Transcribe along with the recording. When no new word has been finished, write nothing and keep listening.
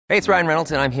Hey, it's Ryan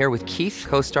Reynolds, and I'm here with Keith,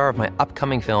 co-star of my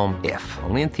upcoming film, If,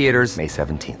 only in theaters May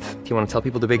 17th. Do you want to tell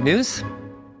people the big news?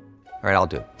 All right, I'll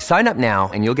do it. Sign up now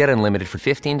and you'll get unlimited for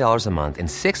 $15 a month and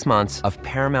 6 months of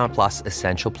Paramount Plus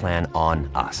Essential Plan on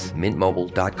us.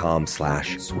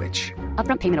 MintMobile.com/switch.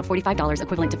 Upfront payment of $45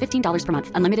 equivalent to $15 per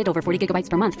month. Unlimited over 40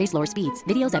 gigabytes per month. Face lower speeds.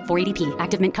 Videos at 480p.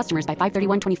 Active Mint customers by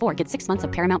 531.24 get 6 months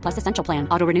of Paramount Plus Essential Plan.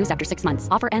 Auto renews after 6 months.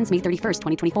 Offer ends May 31st,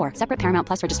 2024. Separate Paramount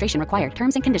Plus registration required.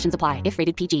 Terms and conditions apply if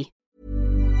rated PG.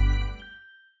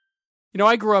 You know,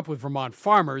 I grew up with Vermont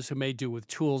farmers who made do with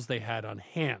tools they had on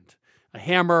hand. A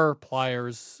hammer,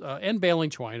 pliers, and baling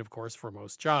twine, of course, for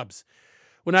most jobs.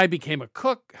 When I became a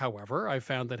cook, however, I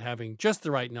found that having just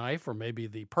the right knife or maybe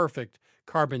the perfect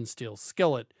carbon steel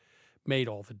skillet made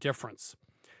all the difference.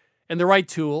 And the right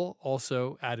tool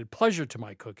also added pleasure to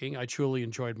my cooking. I truly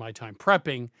enjoyed my time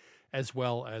prepping as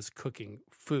well as cooking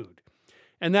food.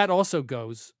 And that also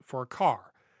goes for a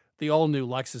car. The all-new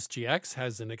Lexus GX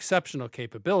has an exceptional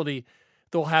capability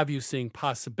that will have you seeing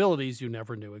possibilities you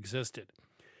never knew existed.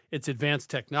 Its advanced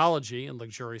technology and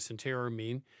luxurious interior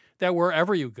mean that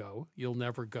wherever you go, you'll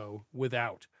never go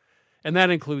without. And that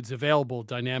includes available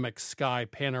dynamic sky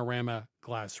panorama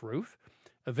glass roof,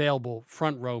 available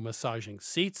front row massaging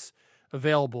seats,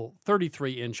 available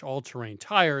 33-inch all-terrain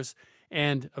tires,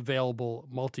 and available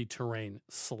multi-terrain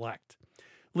select.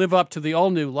 Live up to the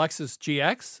all-new Lexus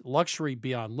GX, luxury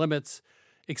beyond limits.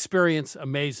 Experience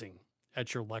amazing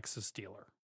at your Lexus dealer.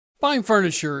 Buying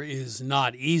furniture is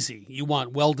not easy. You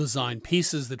want well-designed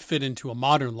pieces that fit into a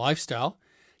modern lifestyle,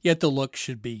 yet the look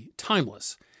should be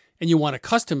timeless. And you want a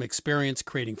custom experience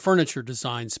creating furniture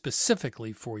designed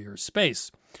specifically for your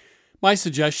space. My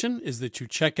suggestion is that you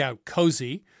check out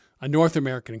Cozy, a North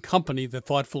American company that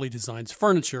thoughtfully designs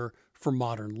furniture for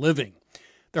modern living.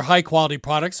 Their high-quality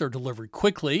products are delivered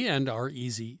quickly and are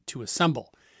easy to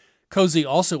assemble. Cozy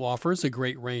also offers a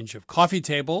great range of coffee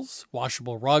tables,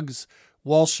 washable rugs,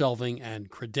 wall shelving,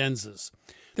 and credenzas.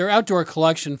 Their outdoor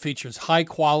collection features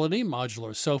high-quality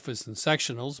modular sofas and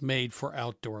sectionals made for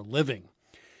outdoor living.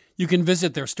 You can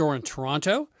visit their store in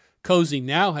Toronto. Cozy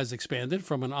now has expanded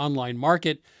from an online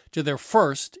market to their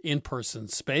first in-person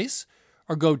space,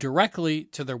 or go directly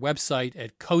to their website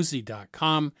at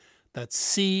cozy.com.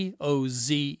 That's COZEY.com.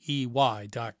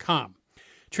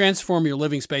 Transform your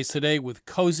living space today with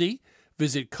Cozy.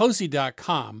 Visit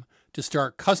cozy.com to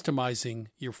start customizing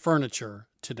your furniture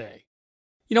today.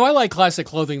 You know, I like classic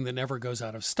clothing that never goes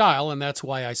out of style, and that's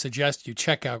why I suggest you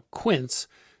check out Quince,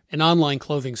 an online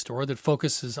clothing store that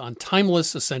focuses on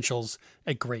timeless essentials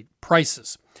at great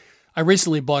prices. I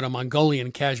recently bought a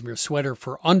Mongolian cashmere sweater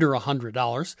for under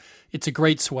 $100. It's a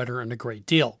great sweater and a great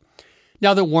deal.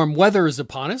 Now that warm weather is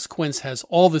upon us, Quince has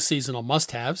all the seasonal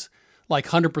must-haves, like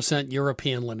 100%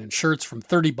 European linen shirts from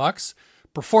 $30,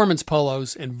 performance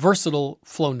polos, and versatile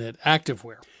flow-knit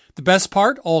activewear. The best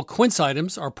part, all Quince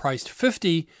items are priced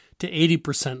 50 to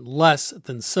 80% less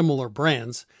than similar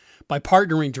brands by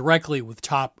partnering directly with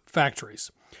top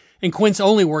factories. And Quince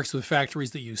only works with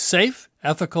factories that use safe,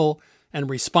 ethical, and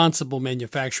responsible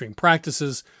manufacturing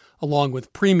practices, along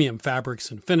with premium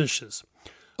fabrics and finishes.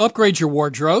 Upgrade your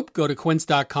wardrobe. Go to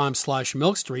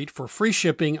quince.com/milkstreet for free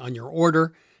shipping on your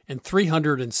order and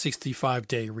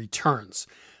 365-day returns.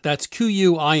 That's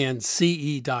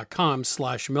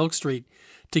QUINCE.com/milkstreet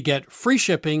to get free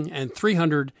shipping and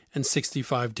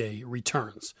 365-day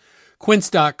returns.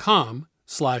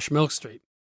 Quince.com/milkstreet.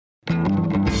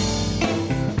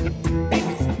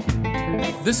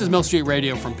 This is Milk Street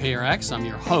Radio from PRX. I'm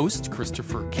your host,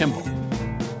 Christopher Kimball.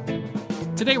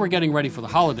 Today we're getting ready for the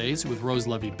holidays with Rose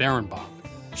Levy-Berenbaum.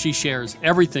 She shares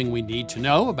everything we need to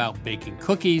know about baking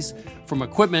cookies, from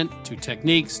equipment to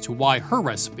techniques to why her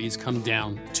recipes come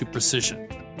down to precision.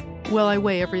 Well, I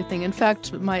weigh everything. In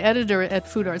fact, my editor at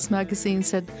Food Arts Magazine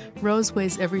said Rose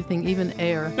weighs everything, even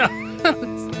air.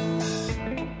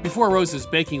 Before Rose's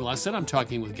baking lesson, I'm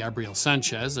talking with Gabriel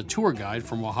Sanchez, a tour guide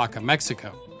from Oaxaca,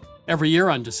 Mexico. Every year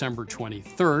on December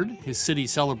 23rd, his city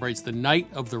celebrates the Night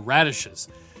of the Radishes,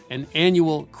 an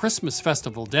annual Christmas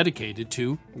festival dedicated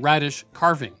to radish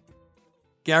carving.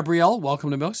 Gabriel,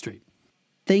 welcome to Milk Street.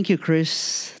 Thank you,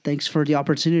 Chris. Thanks for the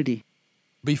opportunity.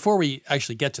 Before we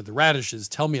actually get to the radishes,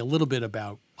 tell me a little bit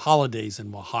about holidays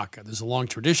in Oaxaca. There's a long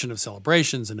tradition of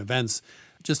celebrations and events.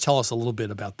 Just tell us a little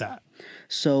bit about that.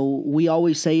 So we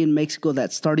always say in Mexico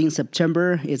that starting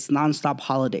September, it's nonstop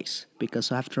holidays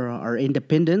because after our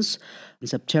independence in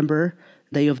September,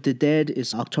 Day of the Dead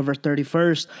is October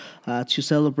 31st to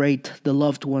celebrate the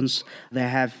loved ones that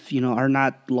have, are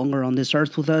not longer on this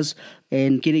earth with us.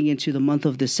 And getting into the month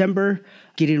of December,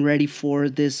 getting ready for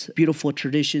this beautiful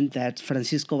tradition that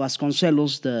Francisco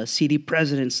Vasconcelos, the city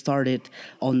president, started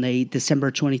on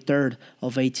December 23rd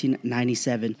of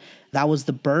 1897. That was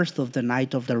the birth of the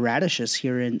Night of the Radishes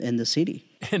here in the city.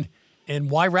 And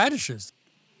why radishes?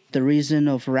 The reason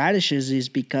of radishes is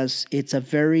because it's a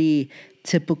very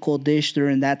typical dish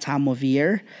during that time of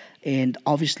year. And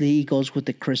obviously it goes with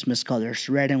the Christmas colors,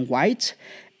 red and white.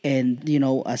 And,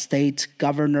 a state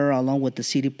governor, along with the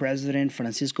city president,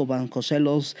 Francisco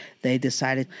Vasconcelos, they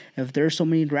decided, if there's so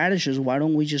many radishes, why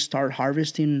don't we just start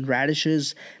harvesting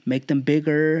radishes, make them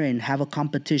bigger, and have a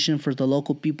competition for the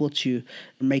local people to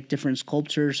make different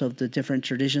sculptures of the different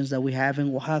traditions that we have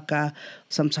in Oaxaca.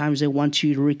 Sometimes they want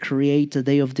to recreate the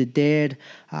Day of the Dead.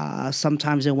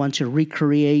 Sometimes they want to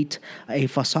recreate a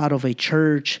facade of a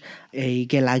church, a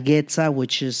Guelaguetza,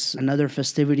 which is another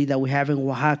festivity that we have in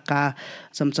Oaxaca.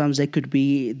 Sometimes they could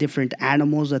be different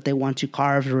animals that they want to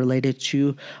carve related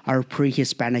to our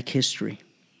pre-Hispanic history.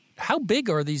 How big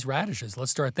are these radishes?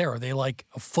 Let's start there. Are they like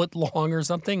a foot long or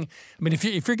something? I mean, if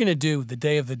you're going to do the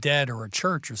Day of the Dead or a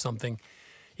church or something,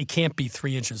 it can't be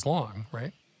 3 inches long,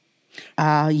 right?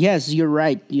 Yes, you're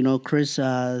right. Chris,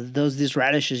 these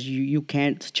radishes, you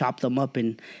can't chop them up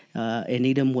and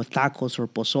eat them with tacos or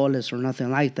pozoles or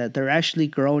nothing like that. They're actually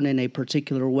grown in a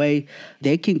particular way.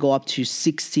 They can go up to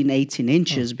 16, 18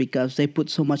 inches because they put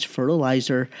so much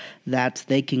fertilizer that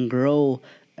they can grow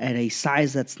at a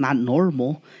size that's not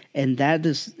normal. And that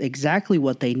is exactly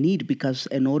what they need, because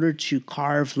in order to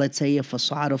carve, let's say, a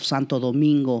facade of Santo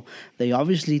Domingo, they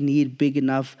obviously need big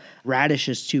enough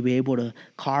radishes to be able to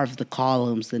carve the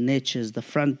columns, the niches, the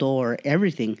front door,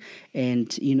 everything. And,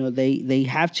 they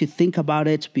have to think about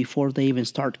it before they even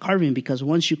start carving, because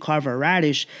once you carve a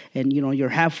radish and, you're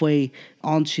halfway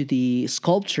onto the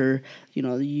sculpture,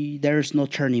 there's no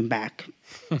turning back.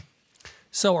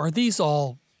 So are these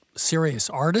all serious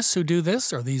artists who do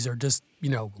this, or these are just,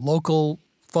 local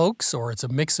folks, or it's a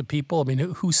mix of people? I mean,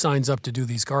 who signs up to do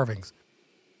these carvings?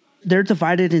 They're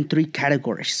divided in 3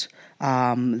 categories.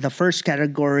 The first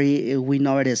category, we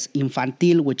know it as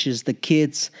infantil, which is the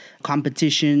kids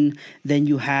competition. Then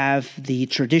you have the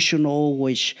traditional,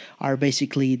 which are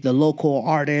basically the local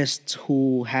artists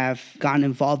who have gotten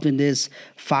involved in this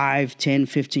 5, 10,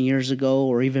 15 years ago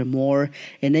or even more.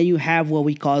 And then you have what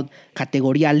we call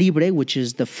categoría libre, which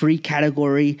is the free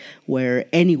category where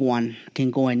anyone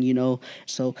can go in,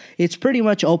 So it's pretty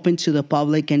much open to the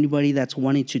public, anybody that's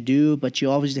wanting to do, but you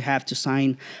obviously have to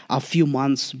sign a few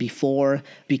months before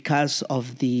because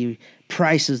of the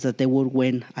prices that they would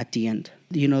win at the end.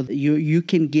 You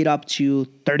can get up to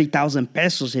 30,000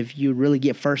 pesos if you really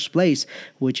get first place,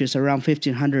 which is around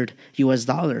 $1,500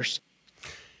 US.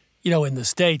 In the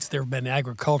States, there have been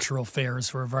agricultural fairs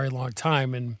for a very long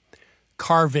time, and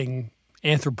carving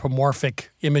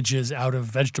anthropomorphic images out of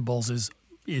vegetables is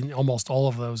in almost all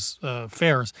of those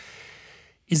fairs.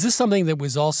 Is this something that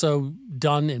was also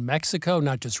done in Mexico,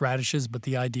 not just radishes, but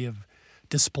the idea of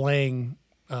displaying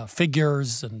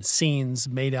figures and scenes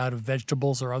made out of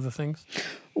vegetables or other things?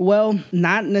 Well,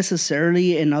 not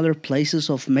necessarily in other places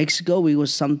of Mexico. It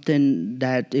was something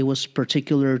that it was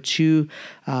particular to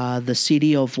the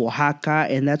city of Oaxaca.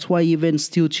 And that's why even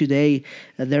still today,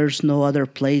 there's no other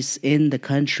place in the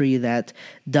country that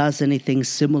does anything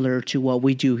similar to what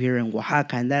we do here in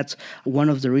Oaxaca. And that's one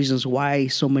of the reasons why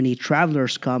so many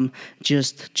travelers come,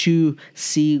 just to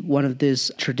see one of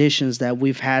these traditions that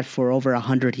we've had for over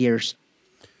 100 years.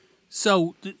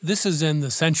 So this is in the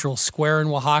central square in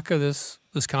Oaxaca, this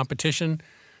competition.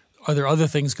 Are there other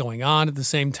things going on at the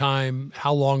same time?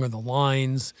 How long are the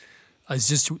lines? Is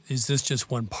this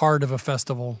just one part of a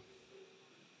festival?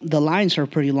 The lines are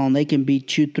pretty long. They can be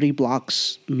 2-3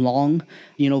 blocks long.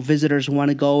 Visitors want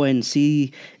to go and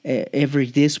see every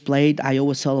display. I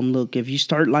always tell them, look, if you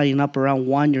start lining up around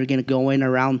 1, you're going to go in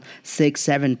around 6,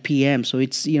 7 p.m. So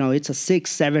it's a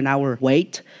 6-7 hour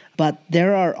wait. But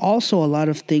there are also a lot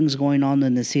of things going on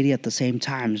in the city at the same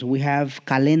time. So we have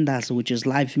calendas, which is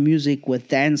live music with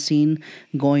dancing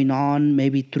going on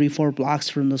maybe 3-4 blocks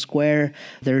from the square.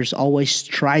 There's always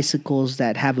tricycles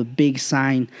that have a big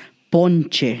sign,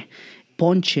 ponche.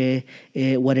 Ponche,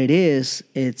 what it is,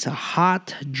 it's a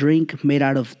hot drink made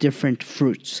out of different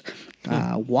fruits.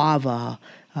 Guava,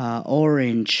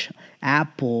 orange,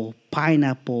 apple,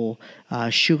 pineapple,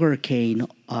 sugarcane,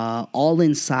 all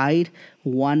inside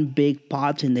one big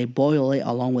pot and they boil it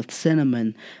along with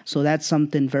cinnamon. So that's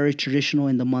something very traditional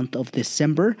in the month of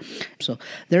December. So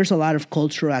there's a lot of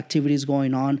cultural activities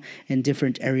going on in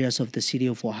different areas of the city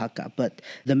of Oaxaca. But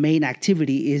the main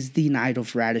activity is the Night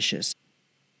of Radishes.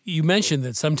 You mentioned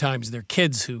that sometimes they're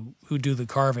kids who do the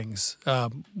carvings.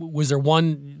 Was there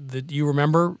one that you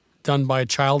remember done by a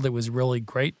child that was really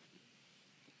great?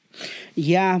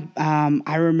 Yeah,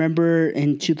 I remember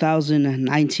in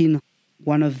 2019,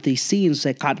 one of the scenes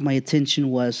that caught my attention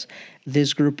was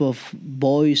this group of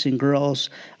boys and girls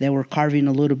that were carving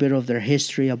a little bit of their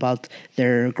history about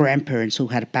their grandparents who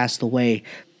had passed away.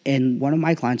 And one of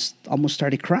my clients almost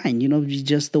started crying,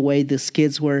 just the way these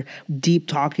kids were deep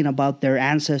talking about their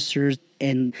ancestors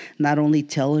and not only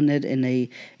telling it in a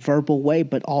verbal way,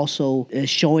 but also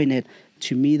showing it.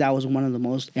 To me, that was one of the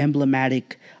most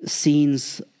emblematic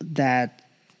scenes that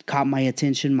caught my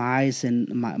attention, my eyes, and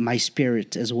my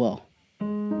spirit as well.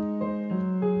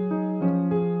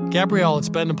 Gabrielle, it's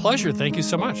been a pleasure. Thank you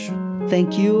so much.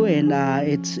 Thank you, and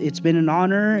it's been an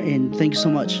honor, and thank you so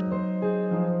much.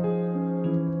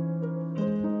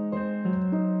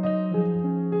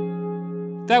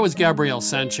 That was Gabriel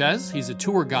Sanchez. He's a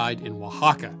tour guide in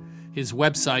Oaxaca. His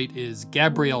website is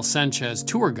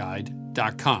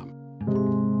GabrielSanchezTourGuide.com.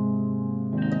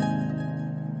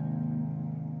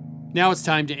 Now it's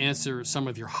time to answer some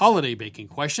of your holiday baking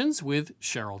questions with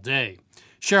Cheryl Day.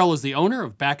 Cheryl is the owner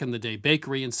of Back in the Day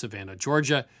Bakery in Savannah,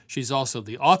 Georgia. She's also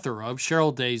the author of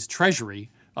Cheryl Day's Treasury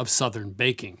of Southern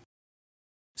Baking.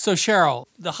 So Cheryl,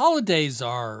 the holidays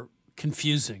are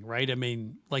confusing, right? I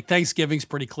mean, like Thanksgiving's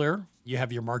pretty clear. You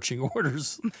have your marching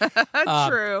orders.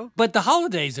 True. But the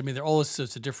holidays, I mean, there are all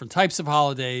sorts of different types of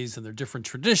holidays and there are different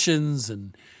traditions.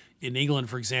 And in England,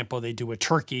 for example, they do a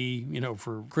turkey,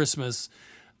 for Christmas.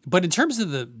 But in terms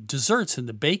of the desserts and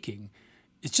the baking,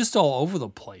 it's just all over the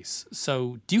place.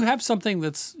 So do you have something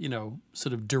that's,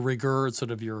 sort of de rigueur, sort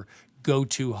of your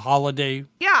go-to holiday?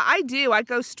 Yeah, I do. I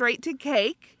go straight to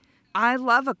cake. I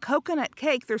love a coconut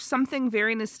cake. There's something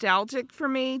very nostalgic for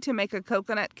me to make a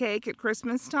coconut cake at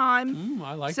Christmas time.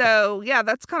 I like that. So, yeah,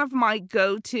 that's kind of my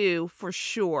go-to for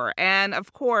sure. And,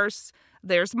 of course,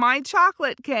 there's my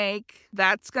chocolate cake.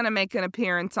 That's going to make an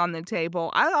appearance on the table.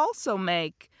 I also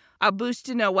make a bûche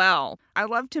de Noël. I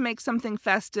love to make something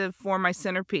festive for my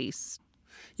centerpiece.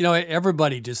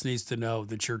 Everybody just needs to know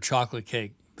that your chocolate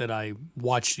cake that I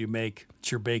watched you make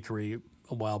at your bakery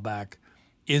a while back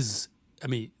there's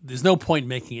no point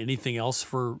making anything else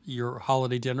for your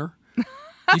holiday dinner.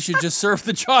 You should just serve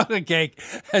the chocolate cake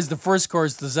as the first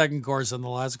course, the second course, and the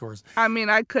last course.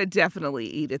 I could definitely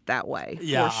eat it that way,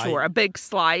 yeah, for sure. A big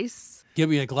slice.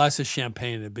 Give me a glass of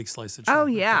champagne and a big slice of chocolate. Oh,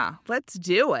 yeah. Let's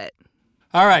do it.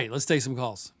 All right, let's take some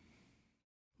calls.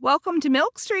 Welcome to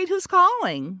Milk Street. Who's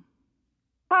calling?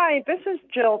 Hi, this is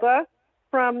Gilda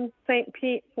from St.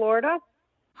 Pete, Florida.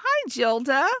 Hi,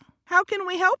 Gilda. How can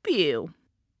we help you?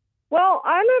 Well,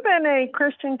 I live in a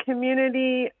Christian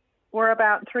community. We're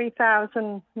about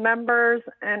 3,000 members,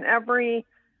 and every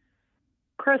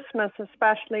Christmas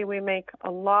especially, we make a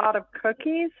lot of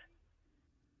cookies,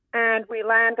 and we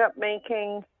land up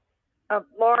making a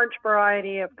large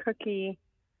variety of cookie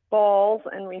balls,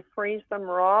 and we freeze them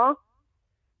raw.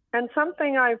 And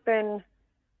something I've been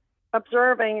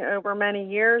observing over many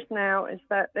years now is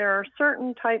that there are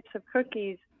certain types of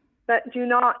cookies that do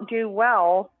not do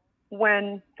well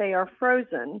when they are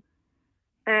frozen,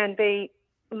 and they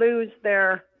lose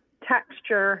their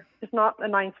texture. It's not a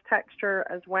nice texture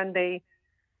as when they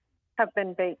have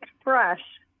been baked fresh.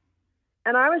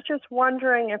 And I was just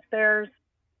wondering if there's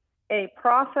a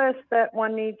process that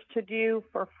one needs to do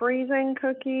for freezing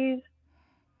cookies.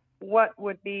 What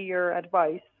would be your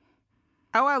advice?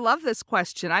 Oh, I love this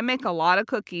question. I make a lot of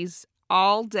cookies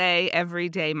all day, every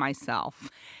day myself.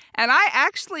 And I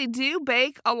actually do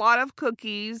bake a lot of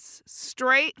cookies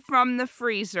straight from the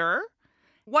freezer.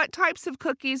 What types of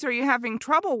cookies are you having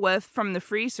trouble with from the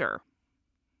freezer?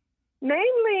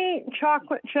 Mainly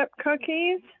chocolate chip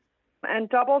cookies, and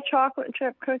double chocolate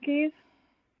chip cookies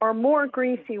are more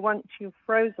greasy once you've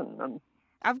frozen them.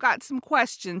 I've got some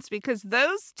questions because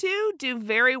those two do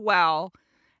very well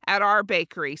at our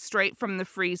bakery, straight from the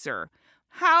freezer.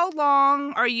 How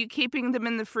long are you keeping them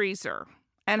in the freezer?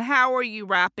 And how are you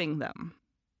wrapping them?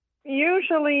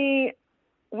 Usually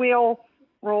we'll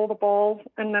roll the balls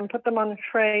and then put them on a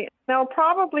tray. They'll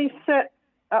probably sit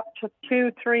up to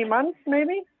 2-3 months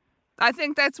maybe. I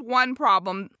think that's one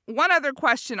problem. One other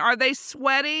question. Are they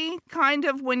sweaty kind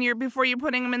of before you're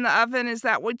putting them in the oven? Is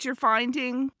that what you're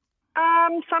finding?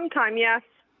 Sometime, yes.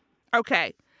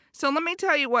 Okay. So let me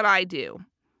tell you what I do.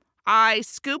 I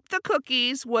scoop the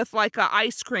cookies with like an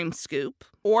ice cream scoop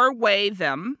or weigh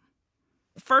them.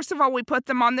 First of all, we put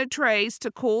them on the trays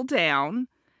to cool down.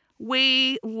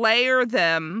 We layer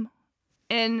them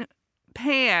in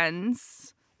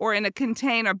pans or in a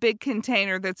container, big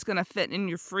container that's going to fit in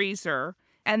your freezer.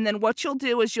 And then what you'll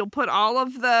do is you'll put all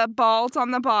of the balls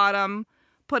on the bottom,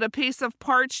 put a piece of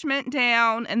parchment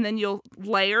down, and then you'll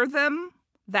layer them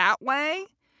that way.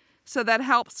 So that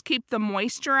helps keep the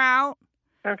moisture out.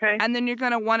 Okay. And then you're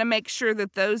going to want to make sure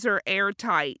that those are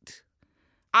airtight.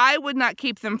 I would not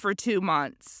keep them for 2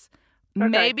 months. Okay.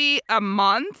 Maybe a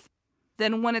month.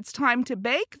 Then when it's time to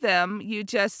bake them, you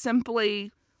just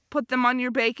simply put them on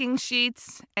your baking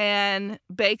sheets and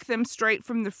bake them straight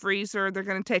from the freezer. They're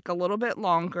going to take a little bit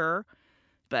longer,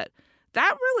 but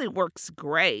that really works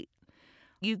great.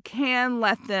 You can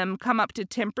let them come up to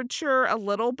temperature a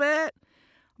little bit,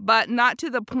 but not to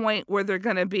the point where they're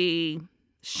going to be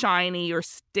shiny or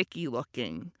sticky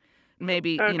looking.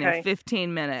 Maybe,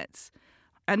 15 minutes.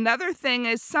 Another thing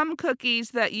is some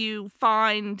cookies that you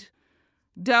find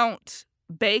don't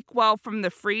bake well from the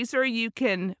freezer, you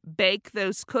can bake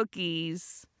those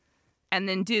cookies and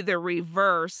then do the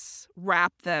reverse,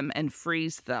 wrap them and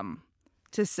freeze them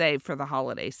to save for the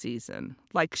holiday season,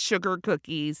 like sugar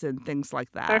cookies and things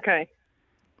like that. Okay.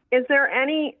 Is there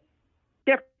any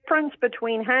difference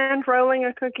between hand rolling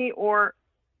a cookie or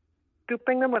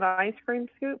scooping them with an ice cream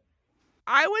scoop?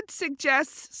 I would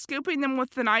suggest scooping them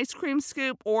with an ice cream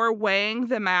scoop or weighing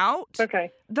them out.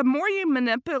 Okay. The more you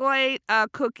manipulate a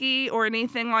cookie or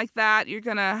anything like that, you're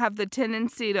going to have the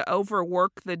tendency to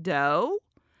overwork the dough.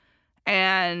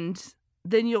 And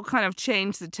then you'll kind of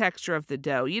change the texture of the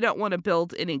dough. You don't want to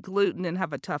build any gluten and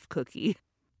have a tough cookie.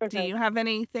 Okay. Do you have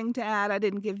anything to add? I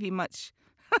didn't give you much.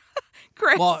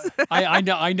 Chris. Well, I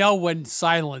know when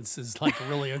silence is like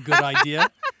really a good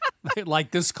idea. Like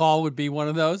this call would be one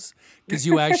of those because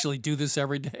you actually do this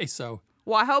every day. So,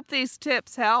 well, I hope these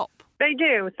tips help. They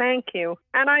do. Thank you.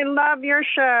 And I love your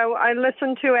show. I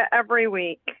listen to it every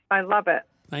week. I love it.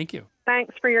 thank you.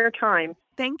 Thanks for your time.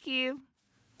 Thank you.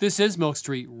 This is Milk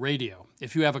Street Radio.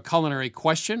 If you have a culinary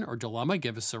question or dilemma,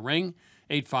 give us a ring,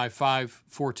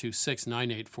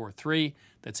 855-426-9843.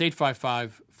 That's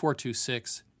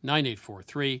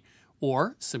 855-426-9843.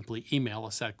 Or simply email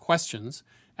us at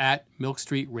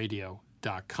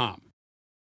questions@milkstreetradio.com.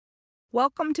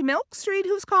 Welcome to Milk Street.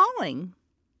 Who's calling?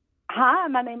 Hi,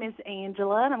 my name is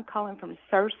Angela, and I'm calling from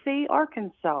Searcy,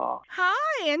 Arkansas.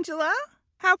 Hi, Angela.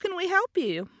 How can we help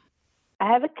you?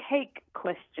 I have a cake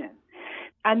question.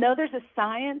 I know there's a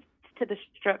science to the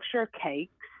structure of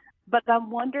cakes, but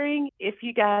I'm wondering if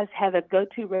you guys have a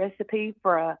go-to recipe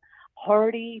for a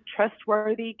hearty,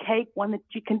 trustworthy cake, one that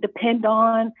you can depend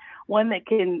on, one that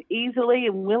can easily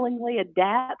and willingly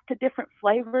adapt to different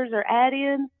flavors or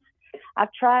add-ins.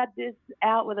 I've tried this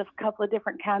out with a couple of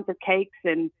different kinds of cakes,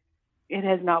 and it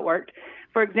has not worked.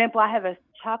 For example, I have a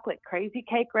chocolate crazy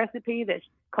cake recipe that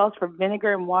calls for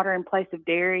vinegar and water in place of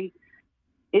dairy.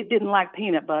 It didn't like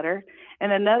peanut butter.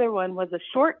 And another one was a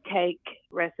shortcake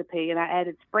recipe, and I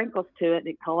added sprinkles to it, and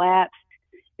it collapsed.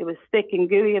 It was thick and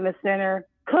gooey in the center,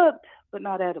 cooked, but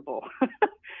not edible.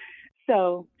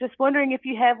 So just wondering if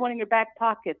you have one in your back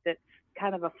pocket that's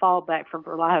kind of a fallback for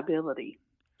reliability.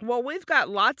 Well, we've got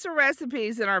lots of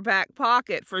recipes in our back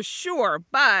pocket for sure,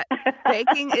 but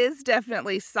baking is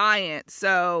definitely science.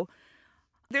 So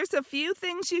there's a few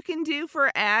things you can do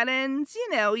for add-ins. You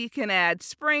know, you can add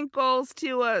sprinkles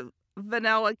to a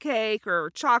vanilla cake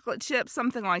or chocolate chips,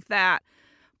 something like that.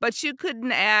 But you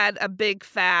couldn't add a big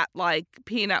fat like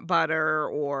peanut butter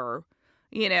or,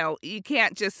 you know, you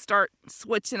can't just start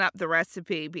switching up the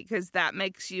recipe because that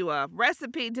makes you a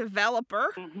recipe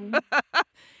developer. Mm-hmm.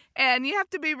 And you have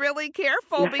to be really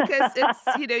careful because it's,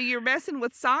 you know, you're messing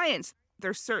with science.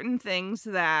 There's certain things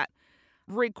that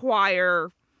require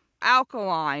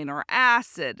alkaline or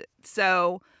acid.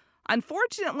 So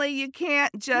unfortunately, you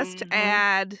can't just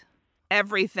add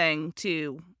everything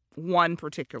to one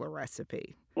particular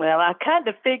recipe. Well, I kind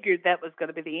of figured that was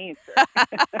going to be the answer.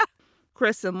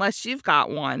 Chris, unless you've got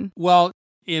one. Well,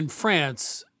 in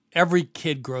France, every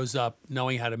kid grows up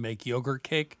knowing how to make yogurt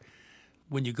cake.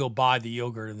 When you go buy the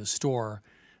yogurt in the store,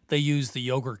 they use the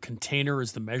yogurt container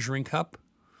as the measuring cup.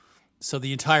 So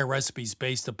the entire recipe is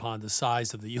based upon the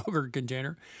size of the yogurt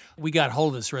container. We got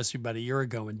hold of this recipe about a year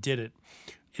ago and did it.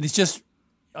 And it's just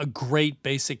a great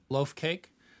basic loaf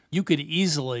cake. You could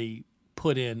easily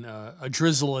put in a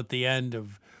drizzle at the end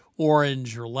of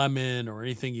orange or lemon or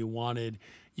anything you wanted.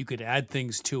 You could add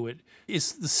things to it.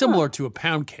 It's similar to a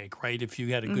pound cake, right? If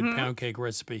you had a good pound cake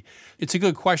recipe. It's a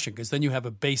good question because then you have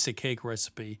a basic cake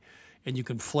recipe and you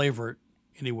can flavor it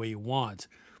any way you want.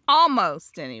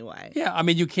 Almost, anyway. Yeah, I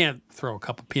mean, you can't throw a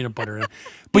cup of peanut butter in it,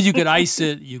 but you could ice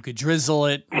it, you could drizzle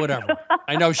it, whatever.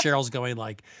 I know Cheryl's going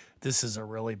like, this is a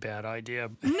really bad idea.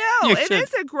 No, it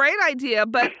is a great idea,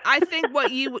 but I think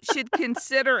what you should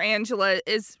consider, Angela,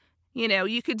 is, you know,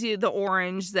 you could do the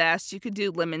orange zest, you could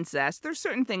do lemon zest. There's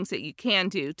certain things that you can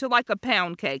do to like a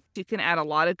pound cake. You can add a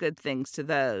lot of good things to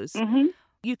those. Mm-hmm.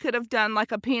 You could have done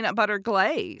like a peanut butter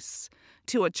glaze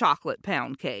to a chocolate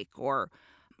pound cake, or,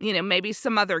 you know, maybe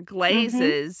some other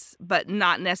glazes, but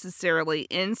not necessarily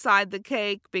inside the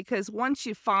cake, because once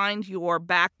you find your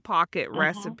back pocket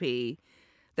recipe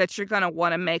that you're going to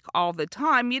want to make all the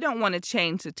time, you don't want to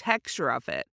change the texture of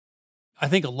it. I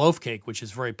think a loaf cake, which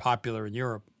is very popular in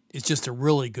Europe, is just a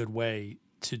really good way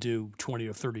to do 20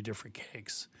 or 30 different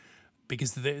cakes,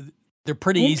 because they're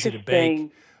pretty easy to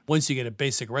bake. Once you get a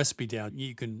basic recipe down,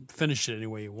 you can finish it any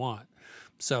way you want.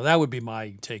 So that would be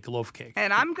my take, loaf cake.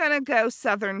 And I'm going to go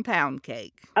Southern pound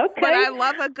cake. Okay. But I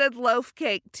love a good loaf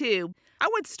cake, too. I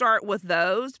would start with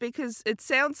those because it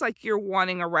sounds like you're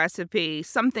wanting a recipe,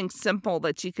 something simple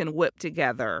that you can whip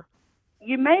together.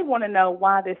 You may want to know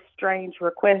why this strange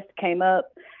request came up.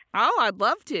 Oh, I'd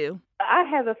love to. I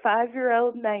have a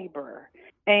 5-year-old neighbor,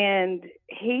 and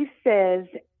he says,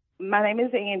 my name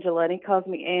is Angela, and he calls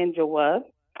me Angela.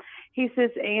 He says,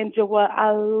 Angela,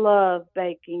 I love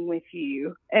baking with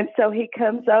you. And so he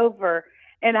comes over,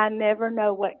 and I never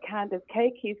know what kind of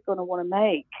cake he's going to want to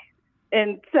make.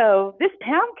 And so this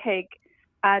pound cake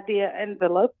idea and the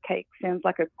loaf cake sounds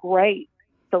like a great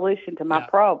solution to my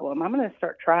problem. I'm going to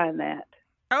start trying that.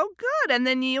 Oh, good. And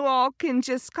then you all can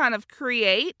just kind of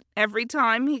create every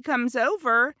time he comes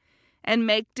over and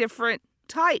make different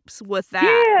types with that.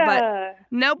 Yeah. But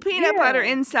no peanut butter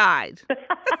inside.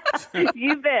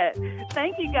 You bet.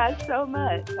 Thank you guys so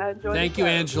much. I enjoyed it. Thank you,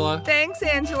 Angela. Thanks,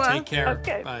 Angela. Take care.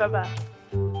 Okay, Bye. bye-bye.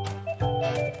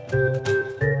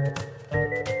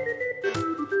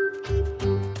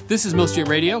 This is Milk Street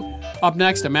Radio. Up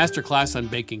next, a masterclass on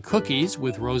baking cookies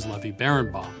with Rose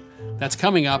Levy-Berenbaum. That's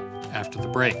coming up after the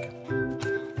break.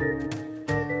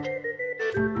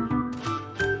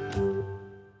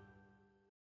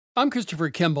 I'm Christopher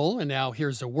Kimball, and now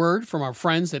here's a word from our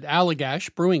friends at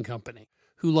Allagash Brewing Company,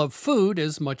 who love food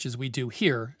as much as we do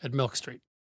here at Milk Street.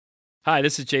 Hi,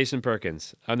 this is Jason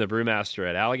Perkins. I'm the brewmaster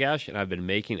at Allagash, and I've been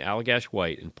making Allagash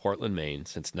White in Portland, Maine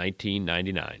since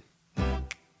 1999.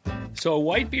 So a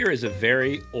white beer is a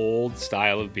very old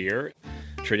style of beer.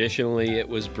 Traditionally, it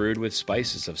was brewed with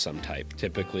spices of some type,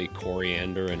 typically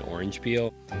coriander and orange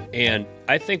peel. And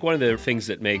I think one of the things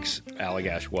that makes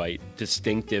Allagash White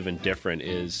distinctive and different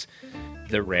is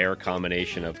the rare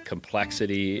combination of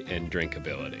complexity and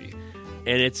drinkability.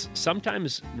 And it's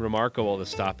sometimes remarkable to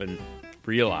stop and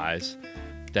realize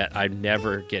that I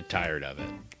never get tired of it.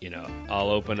 You know, I'll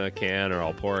open a can or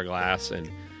I'll pour a glass, and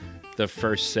the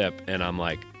first sip, and I'm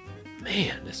like,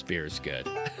 man, this beer is good.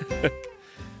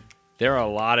 There are a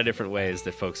lot of different ways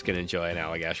that folks can enjoy an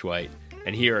Allagash White,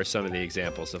 and here are some of the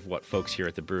examples of what folks here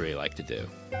at the brewery like to do.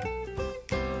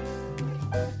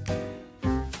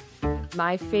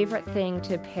 My favorite thing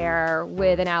to pair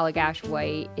with an Allagash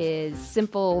White is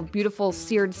simple, beautiful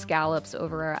seared scallops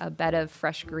over a bed of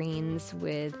fresh greens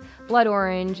with blood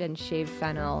orange and shaved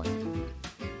fennel.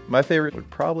 My favorite would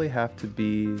probably have to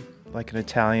be like an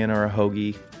Italian or a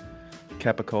hoagie,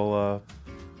 capicola,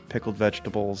 pickled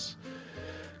vegetables,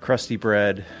 crusty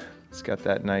bread. It's got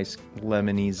that nice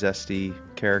lemony, zesty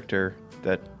character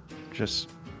that just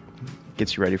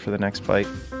gets you ready for the next bite.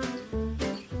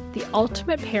 The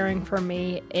ultimate pairing for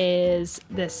me is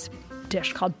this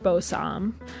dish called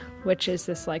bossam, which is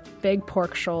this like big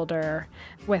pork shoulder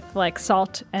with like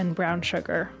salt and brown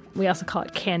sugar. We also call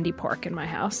it candy pork in my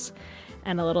house,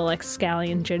 and a little like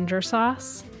scallion ginger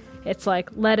sauce. It's like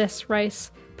lettuce,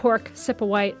 rice, pork, sip of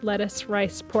white, lettuce,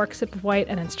 rice, pork, sip of white,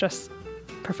 and it's just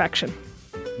perfection.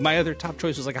 My other top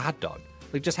choice was like a hot dog.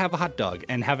 Like, just have a hot dog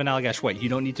and have an Allagash White. You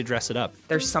don't need to dress it up.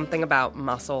 There's something about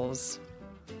mussels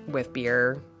with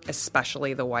beer,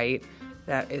 especially the white,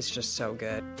 that is just so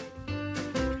good.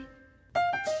 I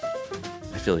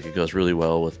feel like it goes really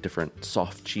well with different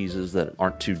soft cheeses that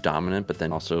aren't too dominant, but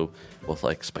then also with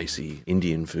like spicy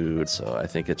Indian food. So I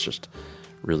think it's just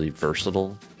really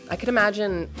versatile. I could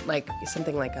imagine like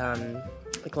something like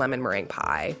lemon meringue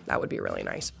pie. That would be really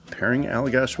nice. Pairing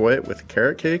Allagash White with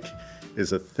carrot cake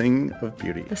is a thing of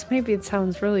beauty. This maybe it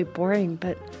sounds really boring,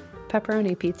 but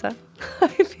pepperoni pizza. I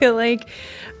feel like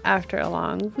after a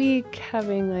long week,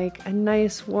 having like a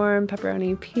nice warm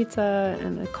pepperoni pizza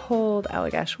and a cold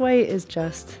Allagash White is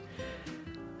just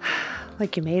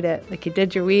like you made it. Like you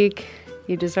did your week.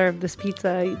 You deserve this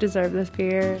pizza. You deserve this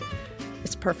beer.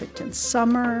 It's perfect in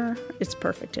summer. It's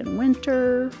perfect in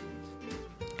winter.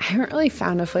 I haven't really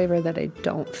found a flavor that I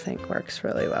don't think works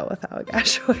really well with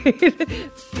Allagash White.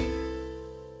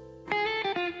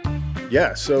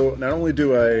 Yeah, so not only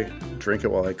do I drink it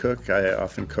while I cook, I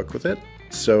often cook with it.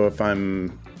 So if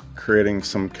I'm creating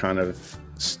some kind of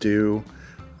stew,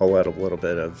 I'll add a little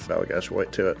bit of Allagash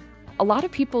White to it. A lot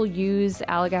of people use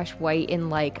Allagash White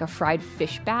in like a fried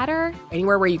fish batter.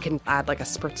 Anywhere where you can add like a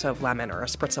spritz of lemon or a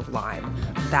spritz of lime,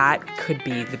 that could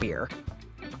be the beer.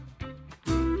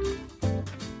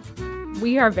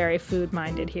 We are very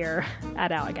food-minded here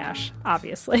at Allagash,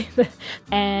 obviously.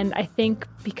 And I think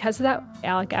because of that,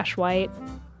 Allagash White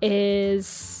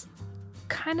is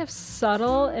kind of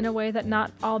subtle in a way that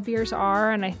not all beers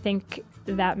are, and I think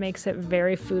that makes it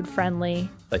very food-friendly.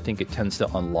 I think it tends to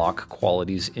unlock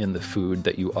qualities in the food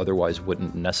that you otherwise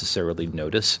wouldn't necessarily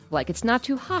notice. Like it's not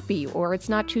too hoppy or it's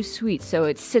not too sweet, so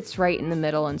it sits right in the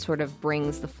middle and sort of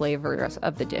brings the flavors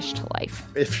of the dish to life.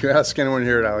 If you ask anyone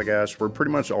here at Allagash, we're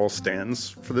pretty much all stands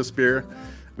for this beer.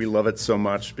 We love it so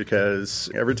much because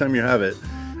every time you have it,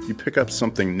 you pick up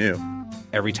something new.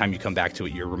 Every time you come back to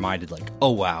it, you're reminded like,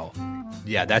 oh wow,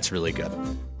 yeah, that's really good.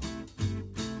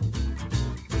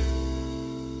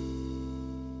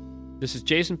 This is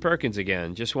Jason Perkins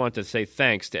again. Just want to say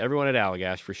thanks to everyone at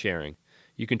Allagash for sharing.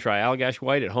 You can try Allagash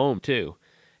White at home, too.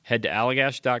 Head to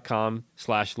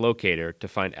allagash.com/locator to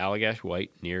find Allagash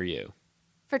White near you.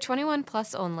 For 21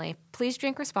 plus only, please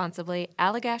drink responsibly.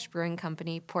 Allagash Brewing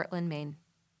Company, Portland, Maine.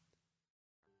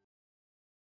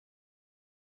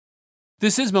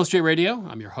 This is Milk Street Radio.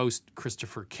 I'm your host,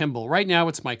 Christopher Kimball. Right now,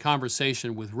 it's my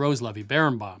conversation with Rose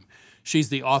Levy-Berenbaum. She's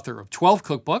the author of 12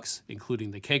 cookbooks,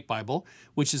 including The Cake Bible,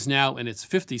 which is now in its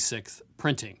 56th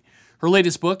printing. Her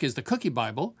latest book is The Cookie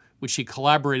Bible, which she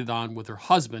collaborated on with her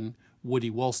husband,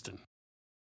 Woody Woolston.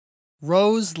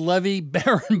 Rose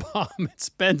Levy-Berenbaum, it's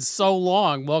been so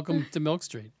long. Welcome to Milk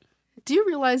Street. Do you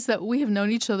realize that we have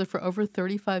known each other for over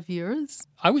 35 years?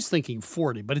 I was thinking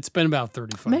 40, but it's been about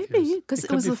 35 years. Maybe, because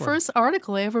it was the 40. first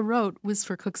article I ever wrote was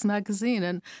for Cook's Magazine,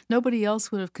 and nobody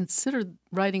else would have considered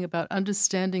writing about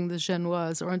understanding the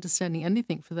Genoise or understanding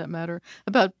anything, for that matter,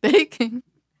 about baking.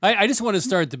 I just want to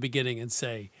start at the beginning and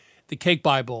say The Cake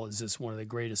Bible is just one of the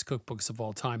greatest cookbooks of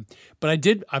all time. But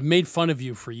I've made fun of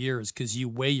you for years because you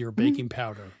weigh your baking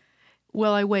powder.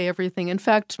 Well, I weigh everything. In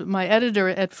fact, my editor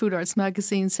at Food Arts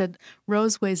Magazine said,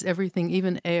 Rose weighs everything,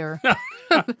 even air.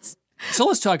 So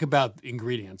let's talk about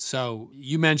ingredients. So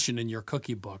you mentioned in your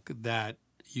cookie book that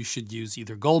you should use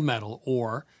either gold medal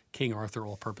or King Arthur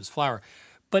all-purpose flour.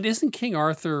 But isn't King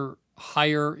Arthur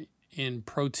higher in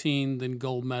protein than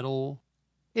gold medal?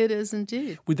 It is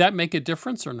indeed. Would that make a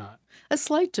difference or not? A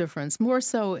slight difference, more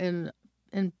so in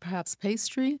perhaps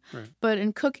pastry. Right. But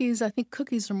in cookies, I think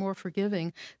cookies are more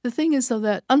forgiving. The thing is, though,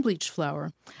 that unbleached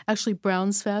flour actually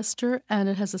browns faster and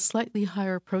it has a slightly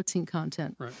higher protein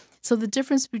content. Right. So the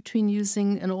difference between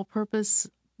using an all-purpose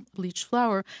bleached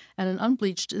flour and an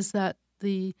unbleached is that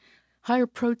the higher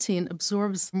protein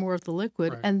absorbs more of the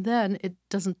liquid, and then it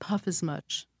doesn't puff as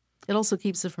much. It also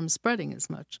keeps it from spreading as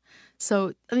much.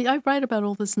 So, I write about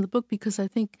all this in the book because I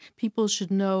think people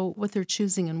should know what they're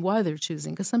choosing and why they're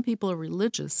choosing, because some people are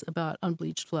religious about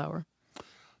unbleached flour.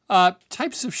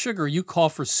 Types of sugar, you call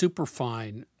for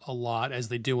superfine a lot, as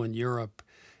they do in Europe.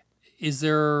 Is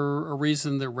there a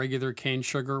reason that regular cane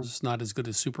sugar is not as good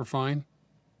as superfine?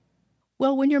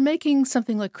 Well, when you're making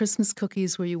something like Christmas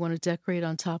cookies where you want to decorate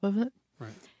on top of it,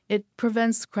 it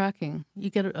prevents cracking.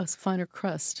 You get a finer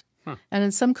crust. Huh. And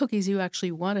in some cookies, you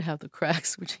actually want to have the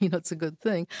cracks, which, it's a good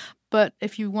thing. But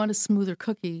if you want a smoother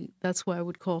cookie, that's why I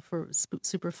would call for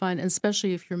superfine, and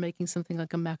especially if you're making something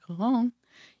like a macaron,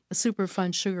 a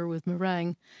superfine sugar with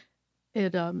meringue,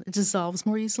 it dissolves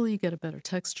more easily. You get a better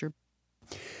texture.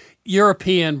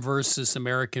 European versus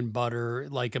American butter,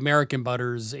 like American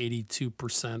butter's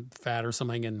 82% fat or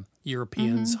something, and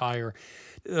European's higher.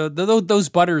 Those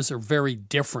butters are very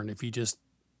different if you just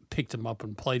picked them up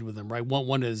and played with them, right?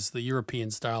 One is the European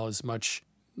style is much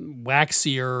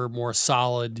waxier, more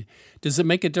solid. Does it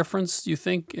make a difference, do you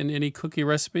think, in any cookie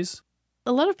recipes?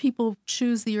 A lot of people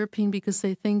choose the European because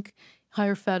they think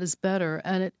higher fat is better,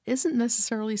 and it isn't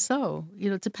necessarily so.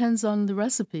 It depends on the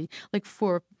recipe. Like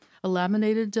for a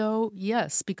laminated dough,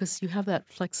 yes, because you have that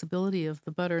flexibility of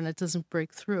the butter and it doesn't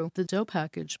break through the dough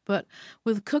package. But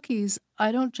with cookies,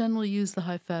 I don't generally use the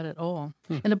high fat at all.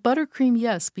 And a buttercream,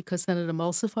 yes, because then it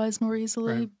emulsifies more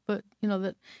easily. Right. But,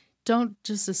 that don't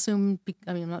just assume,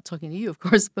 I'm not talking to you, of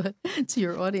course, but to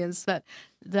your audience, that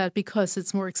because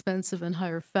it's more expensive and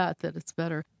higher fat, that it's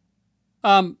better.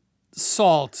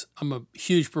 Salt, I'm a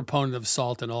huge proponent of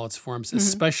salt in all its forms,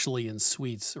 especially in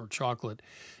sweets or chocolate.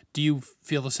 Do you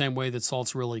feel the same way that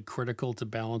salt's really critical to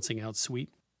balancing out sweet?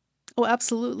 Oh,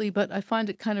 absolutely. But I find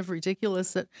it kind of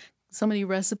ridiculous that so many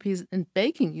recipes in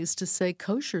baking used to say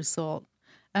kosher salt.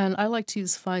 And I like to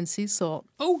use fine sea salt.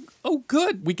 Oh,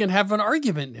 good. We can have an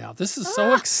argument now. This is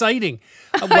so exciting.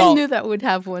 I knew that would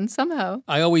have one somehow.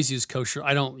 I always use kosher.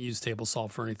 I don't use table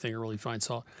salt for anything or really fine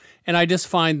salt. And I just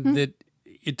find that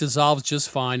it dissolves just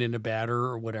fine in a batter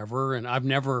or whatever. And I've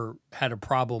never had a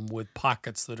problem with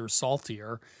pockets that are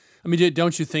saltier. I mean,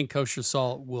 don't you think kosher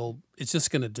salt it's just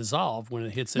going to dissolve when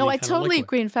it hits any kind of liquid? No, I totally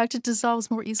agree. In fact, it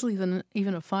dissolves more easily than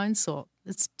even a fine salt.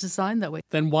 It's designed that way.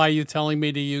 Then why are you telling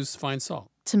me to use fine salt?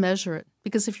 To measure it.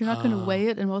 Because if you're not going to weigh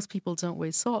it, and most people don't weigh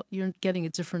salt, you're getting a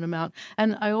different amount.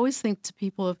 And I always think to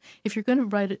people, if you're going to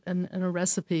write it in a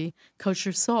recipe,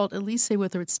 kosher salt, at least say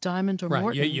whether it's Diamond or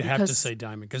Morton. You have to say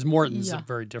Diamond, because Morton's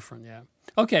very different,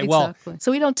 Okay, exactly.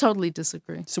 So we don't totally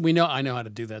disagree. So I know how to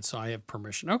do that, so I have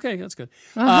permission. Okay, that's good.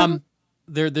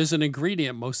 There's an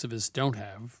ingredient most of us don't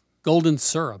have, golden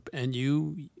syrup, and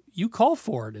you call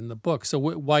for it in the book. So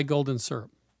why golden syrup?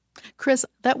 Chris,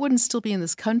 that wouldn't still be in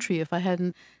this country if I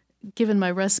hadn't given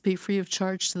my recipe free of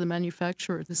charge to the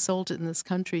manufacturer who sold it in this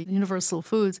country, Universal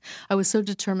Foods. I was so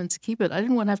determined to keep it. I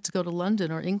didn't want to have to go to London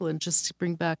or England just to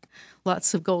bring back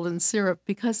lots of golden syrup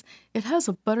because it has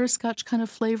a butterscotch kind of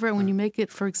flavor. And when you make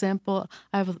it, for example,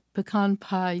 I have pecan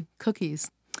pie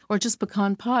cookies. Or just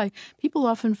pecan pie, people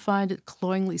often find it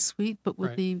cloyingly sweet, but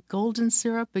with the golden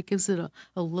syrup, it gives it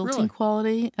a lilting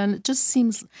quality. And it just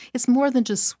seems, it's more than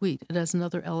just sweet. It has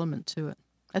another element to it.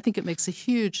 I think it makes a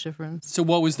huge difference. So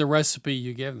what was the recipe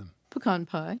you gave them? Pecan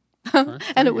pie.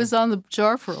 And it was on the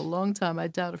jar for a long time. I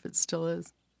doubt if it still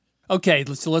is. Okay,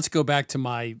 so let's go back to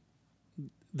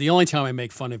the only time I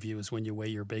make fun of you is when you weigh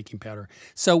your baking powder.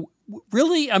 So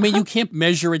really, I mean, you can't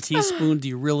measure a teaspoon. Do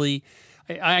you really?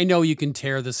 I know you can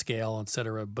tear the scale, et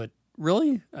cetera, but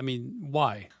really? I mean,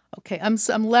 why? Okay,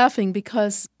 I'm laughing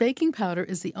because baking powder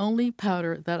is the only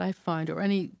powder that I find,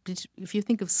 if you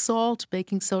think of salt,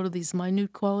 baking soda, these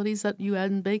minute qualities that you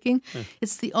add in baking,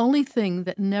 it's the only thing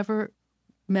that never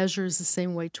measures the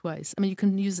same way twice. I mean, you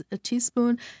can use a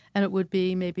teaspoon and it would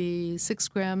be maybe 6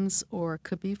 grams or it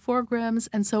could be 4 grams.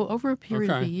 And so over a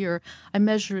period of a year, I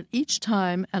measure it each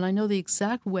time and I know the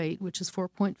exact weight, which is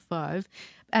 4.5.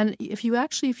 And if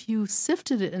you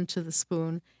sifted it into the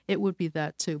spoon, it would be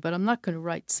that too. But I'm not going to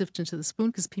write sift into the spoon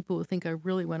because people would think I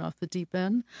really went off the deep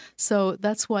end. So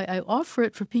that's why I offer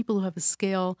it for people who have a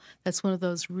scale that's one of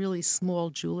those really small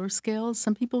jeweler scales.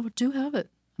 Some people do have it.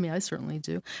 I mean, I certainly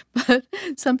do. But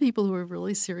some people who are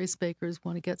really serious bakers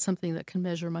want to get something that can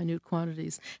measure minute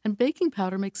quantities. And baking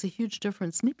powder makes a huge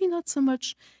difference, maybe not so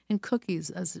much in cookies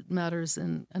as it matters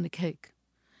in a cake.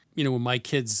 You know, when my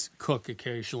kids cook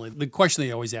occasionally, the question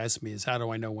they always ask me is, how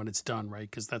do I know when it's done, right?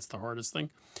 Because that's the hardest thing.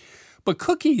 But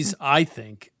cookies, I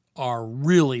think, are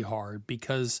really hard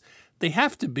because they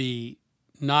have to be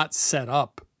not set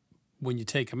up when you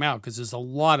take them out because there's a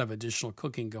lot of additional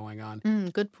cooking going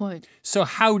on. Good point. So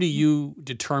how do you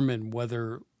determine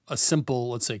whether a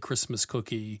simple, let's say, Christmas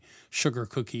cookie, sugar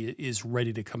cookie is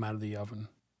ready to come out of the oven?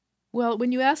 Well,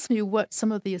 when you ask me what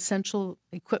some of the essential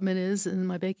equipment is in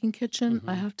my baking kitchen,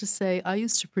 I have to say I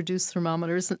used to produce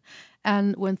thermometers.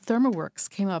 And when ThermoWorks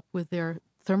came up with their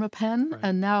ThermaPen,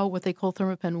 and now what they call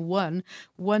ThermaPen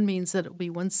 1 means that it will be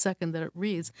 1 second that it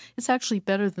reads. It's actually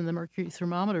better than the mercury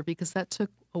thermometer because that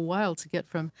took a while to get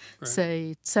from,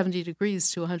 say, 70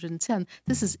 degrees to 110.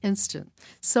 This is instant.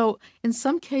 So in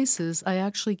some cases, I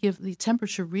actually give the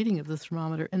temperature reading of the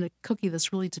thermometer in a cookie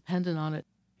that's really dependent on it.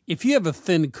 If you have a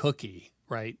thin cookie,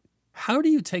 right, how do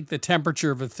you take the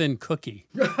temperature of a thin cookie?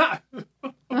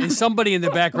 Is somebody in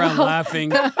the background laughing?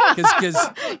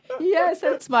 Cause yes,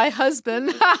 that's my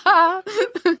husband.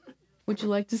 Would you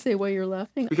like to say why you're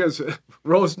laughing? Because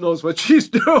Rose knows what she's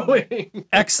doing.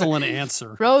 Excellent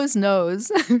answer. Rose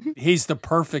knows. He's the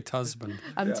perfect husband.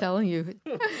 I'm telling you.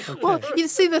 Okay. Well, you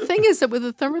see, the thing is that with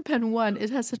the ThermaPen 1, it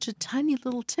has such a tiny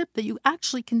little tip that you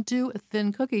actually can do a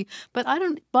thin cookie. But I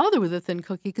don't bother with a thin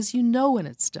cookie because you know when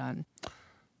it's done.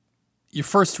 Your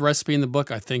first recipe in the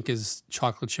book, I think, is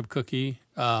chocolate chip cookie.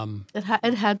 It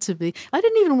had to be. I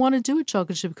didn't even want to do a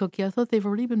chocolate chip cookie. I thought they've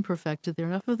already been perfected. There are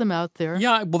enough of them out there.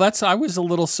 Yeah, well, I was a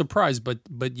little surprised,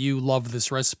 but you love this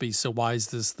recipe, so why is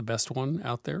this the best one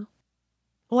out there?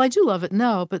 Well, I do love it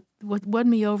now, but what won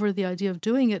me over the idea of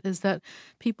doing it is that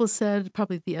people said,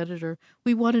 probably the editor,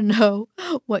 we want to know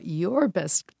what your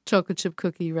best chocolate chip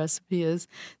cookie recipe is.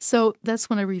 So that's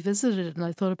when I revisited it and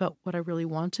I thought about what I really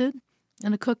wanted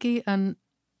in a cookie, and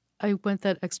I went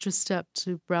that extra step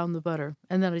to brown the butter.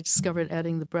 And then I discovered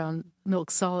adding the brown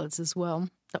milk solids as well.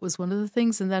 That was one of the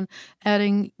things. And then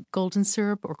adding golden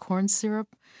syrup or corn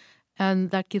syrup.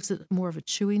 And that gives it more of a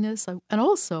chewiness. And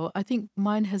also, I think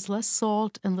mine has less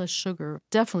salt and less sugar,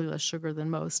 definitely less sugar than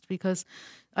most, because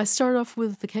I started off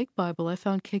with the Cake Bible. I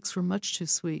found cakes were much too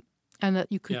sweet, and that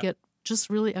you could get just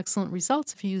really excellent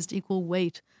results if you used equal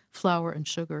weight flour and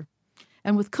sugar.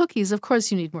 And with cookies, of course,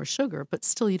 you need more sugar, but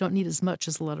still you don't need as much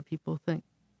as a lot of people think.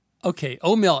 Okay,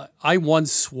 oatmeal. I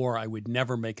once swore I would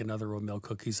never make another oatmeal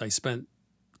cookies. I spent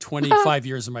 25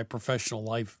 years of my professional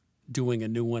life doing a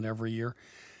new one every year.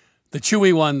 The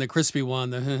chewy one, the crispy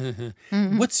one.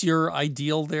 What's your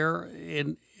ideal there,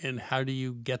 and how do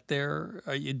you get there?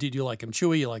 Did you like them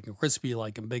chewy? You like them crispy? You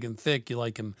like them big and thick? You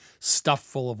like them stuffed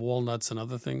full of walnuts and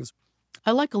other things?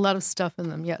 I like a lot of stuff in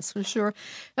them, yes, for sure.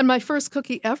 And my first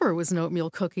cookie ever was an oatmeal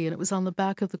cookie, and it was on the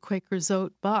back of the Quaker's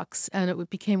Oat box, and it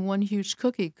became one huge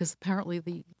cookie because apparently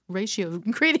the ratio of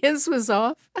ingredients was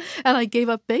off. And I gave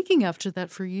up baking after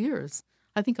that for years.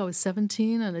 I think I was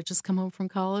 17 and I'd just come home from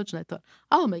college and I thought,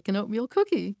 I'll make an oatmeal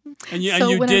cookie. And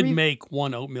you did make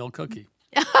one oatmeal cookie.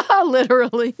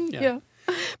 Literally, yeah.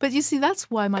 But you see,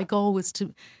 that's why my goal was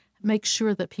to make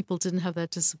sure that people didn't have that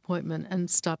disappointment and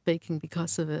stop baking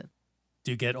because of it.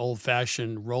 Do you get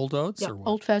old-fashioned rolled oats? Yeah, or what?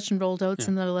 old-fashioned rolled oats,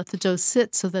 and then I let the dough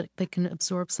sit so that they can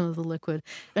absorb some of the liquid.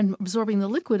 And absorbing the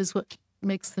liquid is what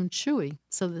makes them chewy,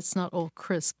 so that it's not all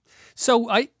crisp. So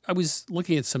I was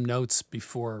looking at some notes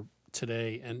before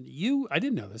today, and I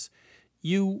didn't know this,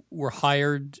 you were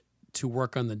hired to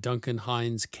work on the Duncan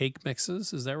Hines cake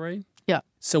mixes, is that right? Yeah.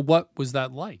 So what was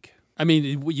that like? I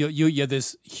mean, you had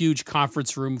this huge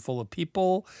conference room full of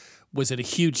people. Was it a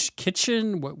huge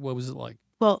kitchen? What was it like?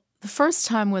 Well, the first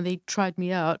time when they tried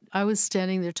me out, I was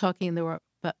standing there talking, and there were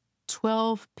about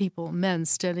 12 people, men,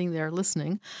 standing there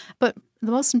listening. But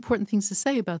the most important thing to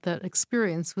say about that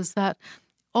experience was that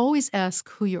always ask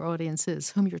who your audience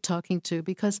is, whom you're talking to,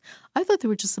 because I thought they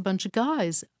were just a bunch of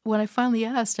guys. When I finally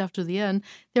asked after the end,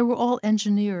 they were all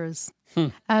engineers.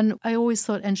 And I always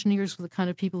thought engineers were the kind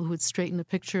of people who would straighten a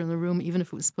picture in the room, even if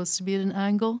it was supposed to be at an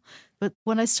angle. But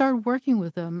when I started working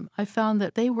with them, I found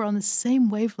that they were on the same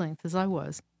wavelength as I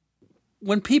was.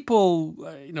 When people,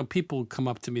 people come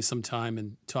up to me sometime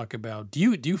and talk about,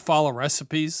 do you follow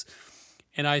recipes?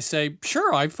 And I say,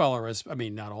 sure, I follow recipes. I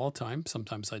mean, not all the time.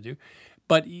 Sometimes I do.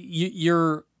 But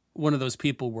you're one of those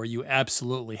people where you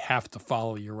absolutely have to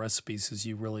follow your recipes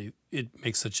because it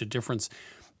makes such a difference.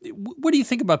 What do you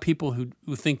think about people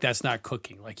who think that's not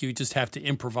cooking? Like you just have to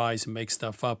improvise and make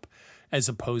stuff up as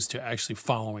opposed to actually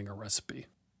following a recipe?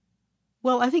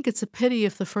 Well, I think it's a pity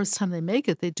if the first time they make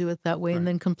it, they do it that way and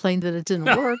then complain that it didn't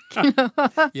work.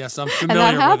 Yes, I'm familiar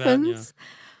and that with happens. that. Yeah.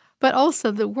 But also,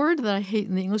 the word that I hate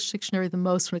in the English dictionary the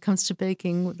most when it comes to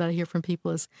baking that I hear from people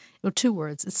is two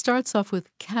words. It starts off with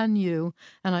can you,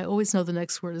 and I always know the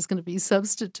next word is going to be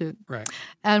substitute. Right.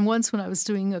 And once when I was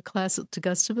doing a class at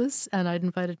Gustavus, and I'd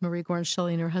invited Marie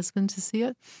Goren-Shelley and her husband to see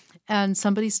it, and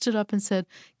somebody stood up and said,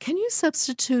 can you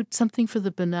substitute something for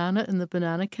the banana in the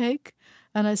banana cake?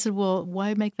 And I said, well,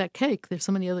 why make that cake? There's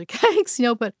so many other cakes,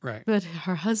 but right. But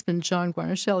her husband, John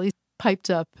Goren-Shelley,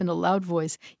 piped up in a loud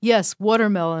voice, yes,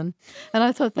 watermelon. And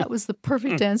I thought that was the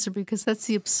perfect answer because that's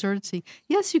the absurdity.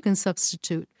 Yes, you can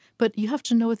substitute, but you have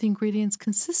to know what the ingredients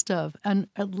consist of and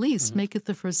at least make it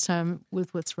the first time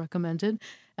with what's recommended.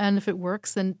 And if it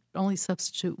works, then only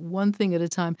substitute one thing at a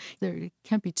time. There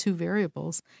can't be two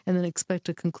variables and then expect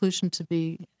a conclusion to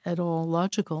be at all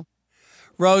logical.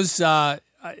 Rose,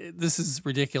 this is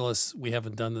ridiculous. We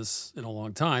haven't done this in a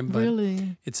long time, but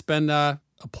really? It's been a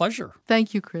pleasure.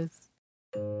 Thank you, Chris.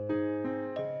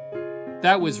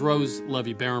 That was Rose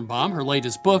Levy-Berenbaum. Her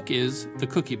latest book is The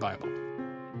Cookie Bible.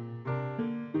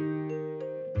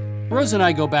 Rose and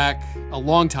I go back a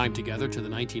long time together to the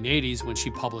 1980s when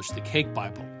she published The Cake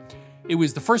Bible. It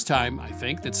was the first time, I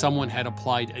think, that someone had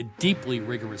applied a deeply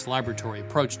rigorous laboratory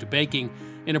approach to baking,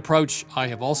 an approach I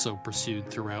have also pursued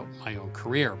throughout my own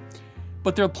career.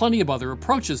 But there are plenty of other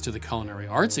approaches to the culinary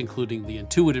arts, including the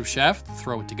intuitive chef, the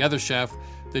throw-it-together chef,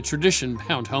 the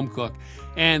tradition-bound home cook,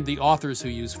 and the authors who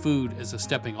use food as a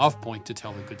stepping-off point to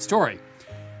tell a good story.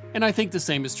 And I think the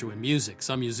same is true in music.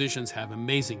 Some musicians have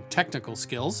amazing technical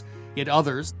skills, yet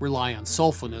others rely on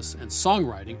soulfulness and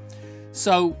songwriting.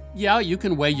 So, yeah, you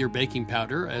can weigh your baking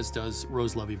powder, as does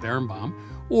Rose Levy-Berenbaum,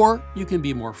 or you can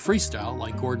be more freestyle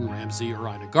like Gordon Ramsay or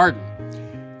Ina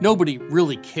Garten. Nobody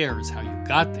really cares how you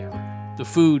got there. The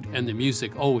food and the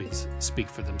music always speak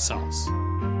for themselves.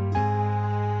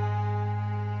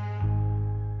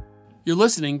 You're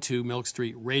listening to Milk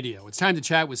Street Radio. It's time to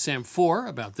chat with Sam Four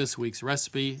about this week's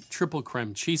recipe, triple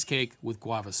creme cheesecake with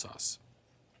guava sauce.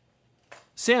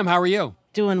 Sam, how are you?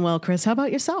 Doing well, Chris. How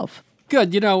about yourself?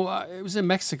 Good. I was in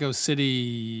Mexico City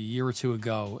a year or two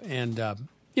ago, and, a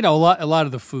lot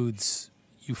of the foods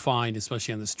you find,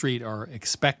 especially on the street, are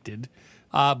expected.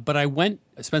 But I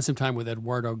spent some time with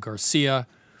Eduardo Garcia.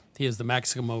 He has the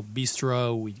Maximo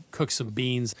Bistro. We cooked some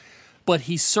beans. But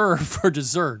he served for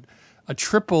dessert a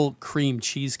triple cream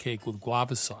cheesecake with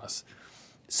guava sauce.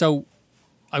 So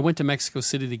I went to Mexico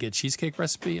City to get cheesecake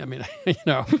recipe. I mean,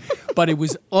 but it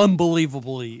was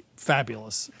unbelievably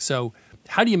fabulous. So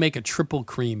how do you make a triple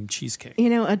cream cheesecake?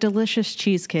 A delicious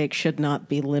cheesecake should not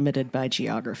be limited by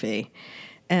geography.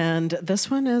 And this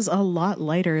one is a lot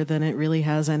lighter than it really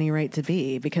has any right to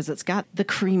be because it's got the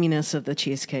creaminess of the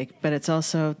cheesecake, but it's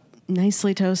also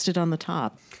nicely toasted on the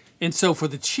top. And so for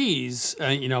the cheese,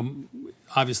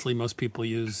 obviously most people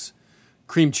use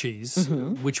cream cheese,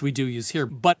 which we do use here.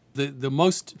 But the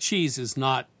most cheese is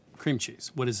not cream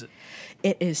cheese. What is it?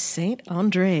 It is Saint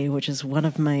Andre, which is one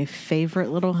of my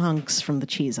favorite little hunks from the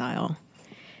cheese aisle.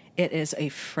 It is a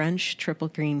French triple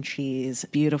cream cheese,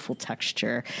 beautiful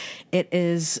texture. It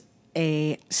is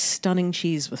a stunning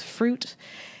cheese with fruit,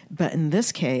 but in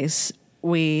this case,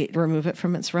 we remove it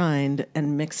from its rind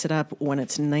and mix it up when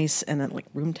it's nice and at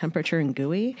room temperature and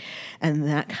gooey, and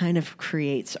that kind of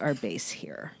creates our base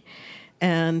here.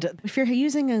 And if you're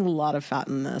using a lot of fat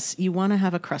in this, you want to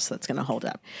have a crust that's going to hold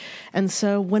up. And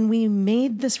so when we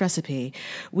made this recipe,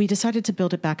 we decided to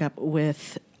build it back up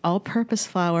with all-purpose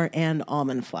flour and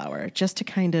almond flour, just to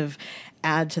kind of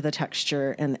add to the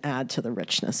texture and add to the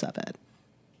richness of it.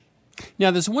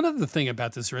 Now, there's one other thing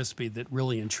about this recipe that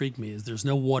really intrigued me is there's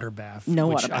no water bath. No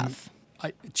water bath.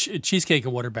 Cheesecake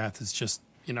and water bath is just,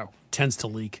 tends to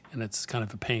leak, and it's kind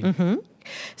of a pain. Mm-hmm.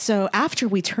 So after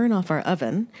we turn off our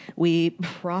oven, we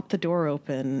prop the door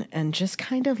open and just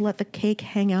kind of let the cake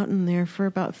hang out in there for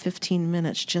about 15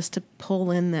 minutes just to pull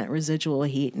in that residual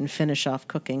heat and finish off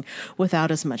cooking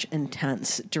without as much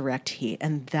intense direct heat.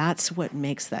 And that's what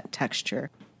makes that texture.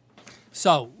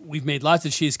 So we've made lots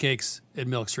of cheesecakes at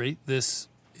Milk Street. This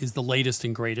is the latest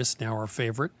and greatest, now our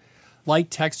favorite. Light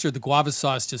texture, the guava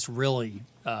sauce just really,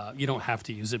 you don't have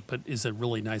to use it, but is a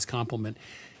really nice compliment.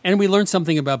 And we learned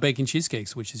something about baking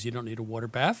cheesecakes, which is you don't need a water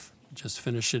bath. Just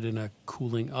finish it in a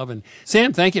cooling oven.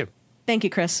 Sam, thank you. Thank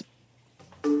you, Chris.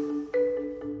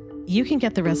 You can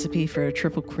get the recipe for a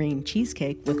triple cream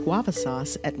cheesecake with guava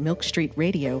sauce at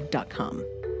milkstreetradio.com.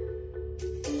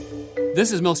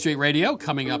 This is Milk Street Radio.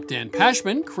 Coming up, Dan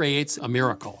Pashman creates a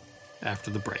miracle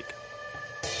after the break.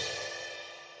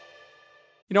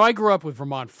 I grew up with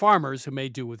Vermont farmers who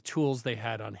made do with tools they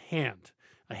had on hand.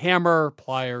 A hammer,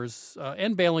 pliers,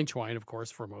 and baling twine, of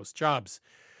course, for most jobs.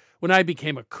 When I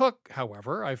became a cook,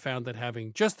 however, I found that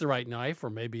having just the right knife or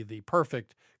maybe the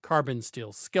perfect carbon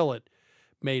steel skillet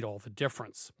made all the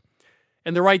difference.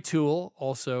 And the right tool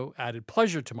also added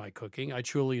pleasure to my cooking. I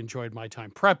truly enjoyed my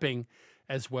time prepping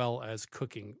as well as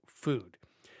cooking food.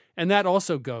 And that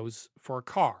also goes for a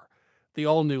car. The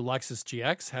all-new Lexus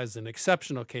GX has an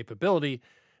exceptional capability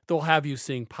that will have you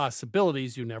seeing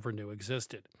possibilities you never knew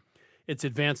existed. Its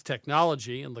advanced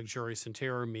technology and luxurious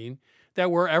interior mean that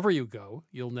wherever you go,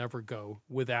 you'll never go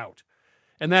without.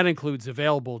 And that includes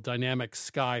available dynamic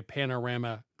sky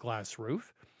panorama glass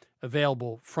roof,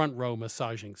 available front row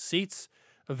massaging seats,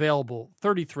 available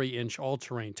 33-inch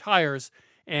all-terrain tires,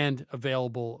 and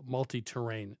available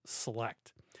multi-terrain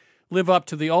select. Live up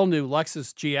to the all-new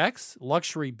Lexus GX,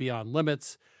 luxury beyond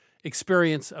limits.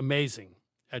 Experience amazing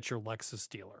at your Lexus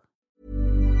dealer.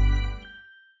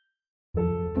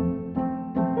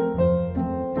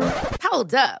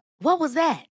 Hold up. What was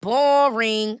that?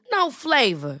 Boring. No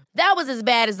flavor. That was as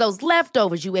bad as those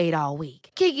leftovers you ate all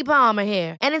week. Keke Palmer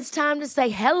here, and it's time to say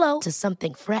hello to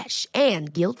something fresh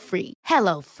and guilt-free.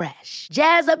 HelloFresh.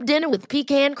 Jazz up dinner with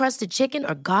pecan-crusted chicken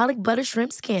or garlic butter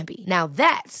shrimp scampi. Now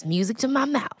that's music to my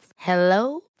mouth.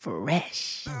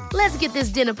 HelloFresh. Let's get this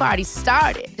dinner party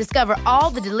started. Discover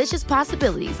all the delicious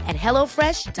possibilities at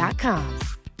HelloFresh.com.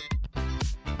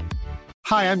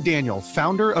 Hi, I'm Daniel,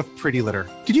 founder of Pretty Litter.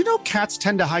 Did you know cats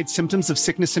tend to hide symptoms of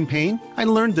sickness and pain? I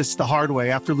learned this the hard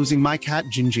way after losing my cat,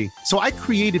 Gingy. So I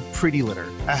created Pretty Litter,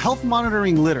 a health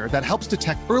monitoring litter that helps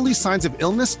detect early signs of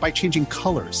illness by changing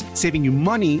colors, saving you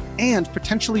money and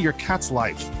potentially your cat's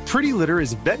life. Pretty Litter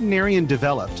is veterinarian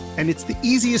developed, and it's the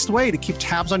easiest way to keep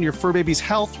tabs on your fur baby's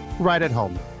health right at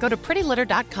home. Go to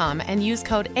prettylitter.com and use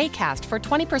code ACAST for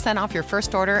 20% off your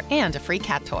first order and a free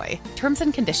cat toy. Terms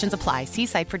and conditions apply. See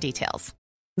site for details.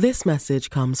 This message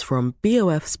comes from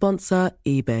BOF sponsor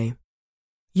eBay.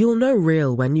 You'll know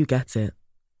real when you get it.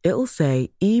 it'll say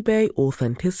eBay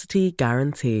Authenticity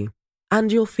Guarantee.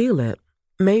 And you'll feel it.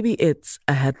 Maybe it's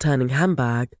a head-turning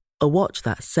handbag, a watch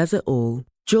that says it all,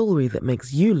 jewelry that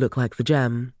makes you look like the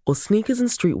gem, or sneakers and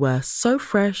streetwear so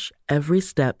fresh every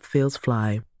step feels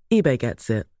fly. eBay gets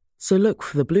it. So look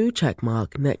for the blue check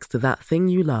mark next to that thing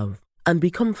you love and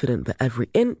be confident that every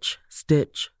inch,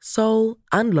 stitch, sole,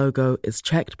 and logo is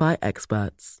checked by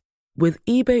experts. With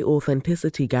eBay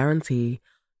Authenticity Guarantee,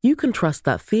 you can trust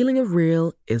that feeling of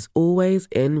real is always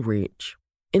in reach.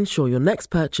 Ensure your next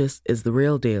purchase is the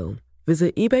real deal.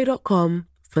 Visit eBay.com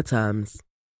for terms.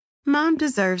 Mom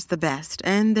deserves the best,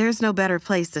 and there's no better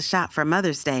place to shop for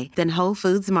Mother's Day than Whole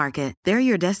Foods Market. They're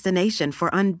your destination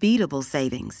for unbeatable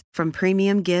savings, from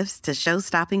premium gifts to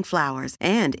show-stopping flowers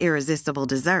and irresistible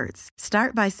desserts.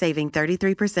 Start by saving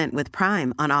 33% with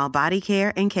Prime on all body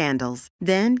care and candles.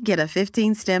 Then get a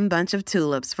 15-stem bunch of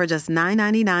tulips for just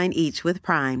 $9.99 each with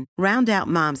Prime. Round out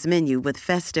Mom's menu with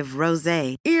festive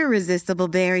rosé, irresistible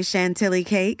berry chantilly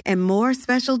cake, and more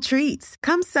special treats.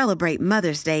 Come celebrate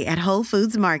Mother's Day at Whole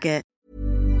Foods Market.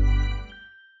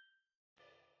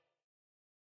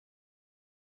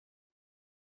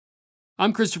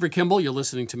 I'm Christopher Kimball. You're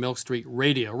listening to Milk Street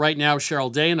Radio. Right now,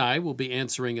 Cheryl Day and I will be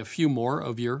answering a few more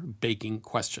of your baking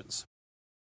questions.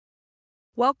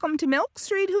 Welcome to Milk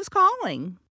Street. Who's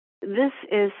calling? This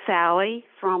is Sally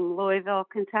from Louisville,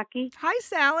 Kentucky. Hi,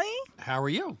 Sally. How are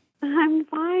you? I'm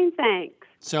fine, thanks.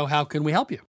 So how can we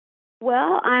help you?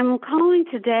 Well, I'm calling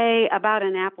today about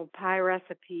an apple pie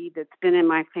recipe that's been in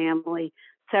my family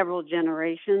several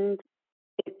generations.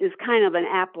 It is kind of an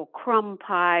apple crumb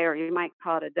pie, or you might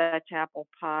call it a Dutch apple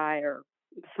pie, or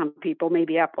some people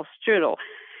maybe apple strudel.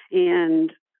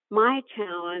 And my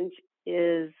challenge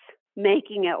is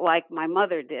making it like my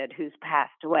mother did, who's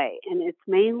passed away. And it's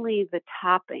mainly the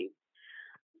topping.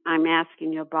 I'm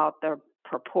asking you about the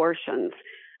proportions.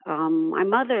 My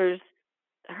mother's,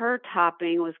 her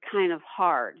topping was kind of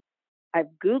hard. I've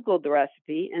Googled the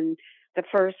recipe, and the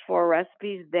first 4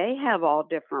 recipes, they have all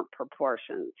different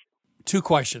proportions. 2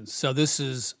 questions. So this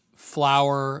is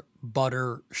flour,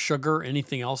 butter, sugar,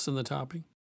 anything else in the topping?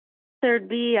 There'd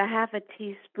be a half a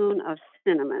teaspoon of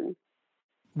cinnamon.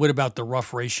 What about the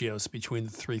rough ratios between the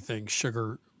 3 things,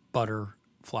 sugar, butter,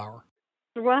 flour?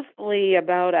 Roughly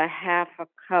about a half a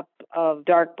cup of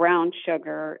dark brown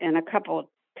sugar and a couple of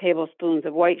tablespoons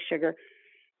of white sugar,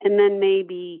 and then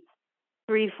maybe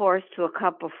 3/4 to a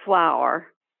cup of flour.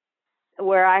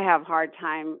 Where I have hard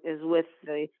time is with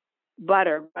the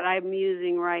butter, but I'm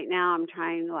using right now, I'm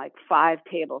trying like 5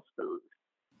 tablespoons.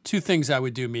 2 things I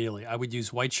would do immediately. I would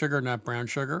use white sugar, not brown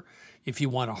sugar, if you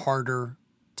want a harder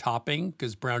topping,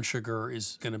 because brown sugar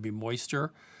is going to be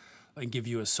moister and give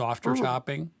you a softer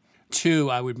topping. 2,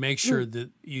 I would make sure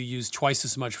that you use twice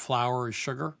as much flour as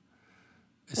sugar.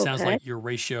 It sounds like your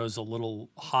ratio is a little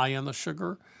high on the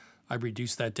sugar. I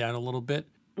reduce that down a little bit.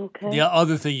 Okay. The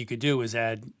other thing you could do is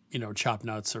add, chopped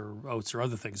nuts or oats or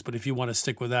other things. But if you want to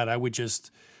stick with that, I would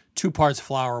just 2 parts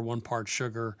flour, 1 part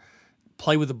sugar.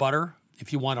 Play with the butter.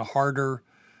 If you want a harder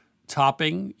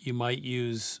topping, you might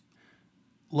use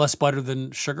less butter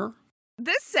than sugar.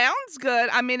 This sounds good.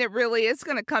 I mean, it really is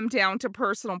going to come down to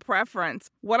personal preference.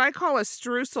 What I call a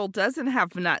streusel doesn't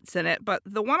have nuts in it, but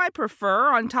the one I prefer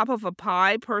on top of a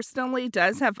pie personally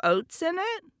does have oats in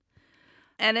it.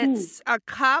 And it's a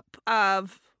cup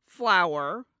of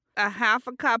flour, a half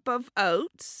a cup of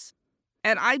oats,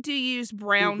 and I do use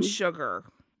brown sugar.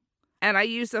 And I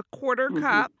use a 1/4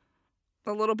 cup,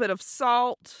 a little bit of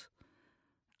salt.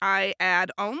 I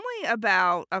add only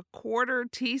about a 1/4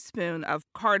 teaspoon of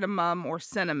cardamom or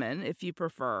cinnamon, if you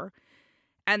prefer.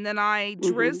 And then I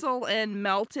drizzle in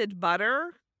melted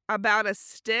butter, about a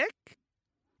stick.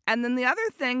 And then the other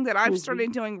thing that I've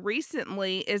started doing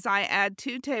recently is I add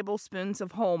 2 tablespoons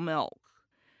of whole milk.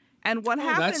 And what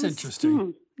happens... That's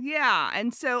interesting. Yeah.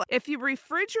 And so if you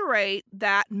refrigerate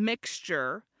that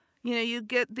mixture, you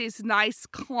get these nice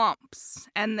clumps,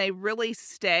 and they really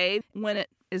stay when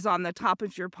it is on the top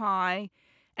of your pie.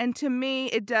 And to me,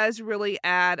 it does really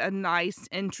add a nice,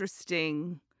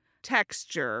 interesting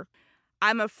texture.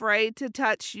 I'm afraid to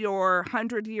touch your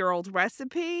 100-year-old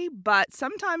recipe, but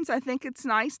sometimes I think it's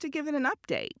nice to give it an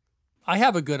update. I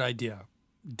have a good idea.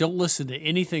 Don't listen to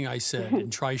anything I said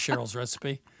and try Cheryl's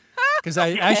recipe. Because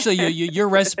your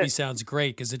recipe sounds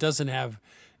great because it doesn't have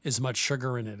as much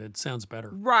sugar in it. It sounds better.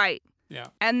 Right. Yeah.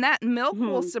 And that milk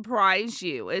will surprise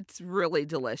you. It's really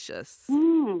delicious.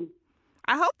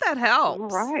 I hope that helps. All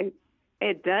right.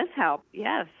 It does help.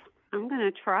 Yes. I'm going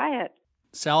to try it.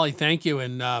 Sally, thank you.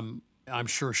 And I'm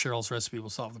sure Cheryl's recipe will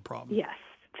solve the problem. Yes.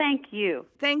 Thank you.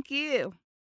 Thank you.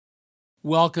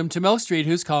 Welcome to Milk Street.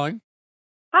 Who's calling?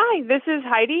 Hi, this is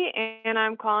Heidi, and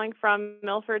I'm calling from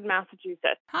Milford,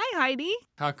 Massachusetts. Hi, Heidi.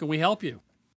 How can we help you?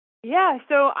 Yeah,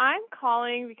 so I'm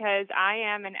calling because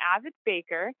I am an avid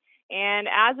baker, and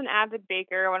as an avid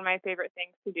baker, one of my favorite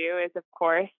things to do is, of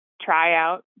course, try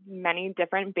out many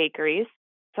different bakeries.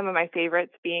 Some of my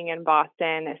favorites being in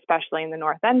Boston, especially in the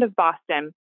north end of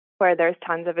Boston, where there's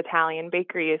tons of Italian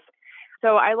bakeries.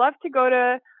 So I love to go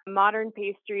to Modern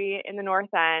Pastry in the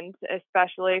north end,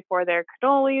 especially for their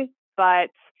cannolis, but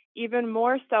even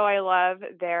more so, I love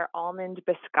their almond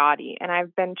biscotti. And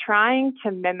I've been trying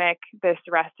to mimic this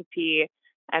recipe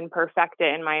and perfect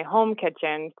it in my home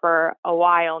kitchen for a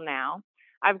while now.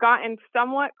 I've gotten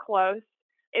somewhat close.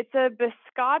 It's a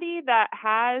biscotti that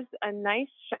has a nice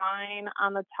shine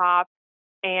on the top,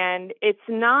 and it's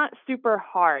not super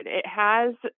hard. It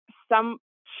has some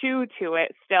chew to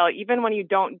it still, even when you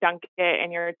don't dunk it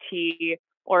in your tea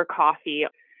or coffee.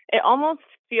 It almost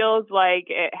feels like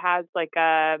it has like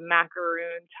a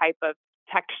macaroon type of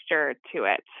texture to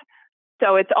it.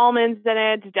 So it's almonds in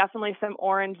it, definitely some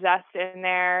orange zest in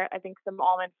there. I think some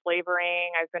almond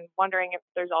flavoring. I've been wondering if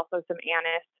there's also some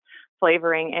anise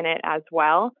flavoring in it as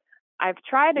well. I've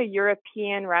tried a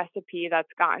European recipe that's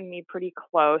gotten me pretty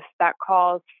close that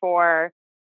calls for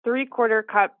 3/4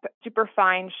 cup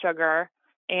superfine sugar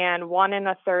and 1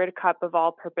 1/3 cup of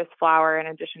all-purpose flour in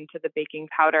addition to the baking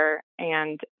powder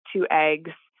and 2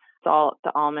 eggs, salt,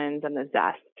 the almonds, and the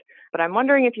zest. But I'm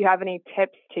wondering if you have any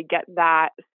tips to get that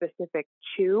specific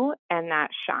chew and that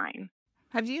shine.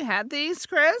 Have you had these,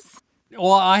 Chris?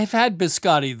 Well, I've had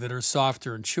biscotti that are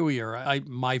softer and chewier.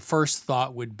 My first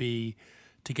thought would be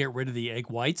to get rid of the egg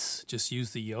whites, just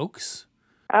use the yolks.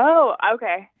 Oh,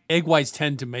 okay. Egg whites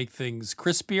tend to make things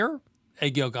crispier.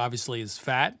 Egg yolk obviously is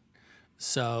fat,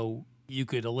 so you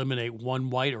could eliminate one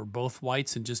white or both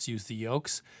whites and just use the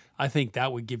yolks. I think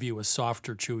that would give you a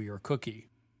softer, chewier cookie.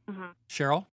 Mm-hmm.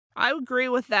 Cheryl? I agree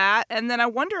with that. And then I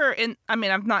wonder,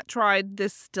 I've not tried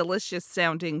this delicious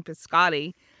sounding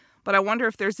biscotti, but I wonder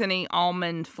if there's any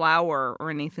almond flour or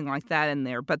anything like that in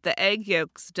there. But the egg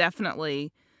yolks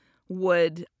definitely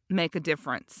would make a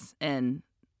difference in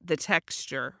the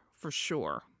texture for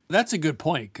sure. That's a good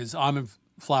point, because almond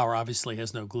flour obviously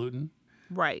has no gluten.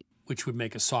 Right. Which would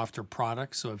make a softer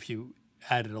product. So if you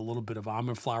added a little bit of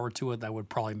almond flour to it, that would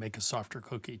probably make a softer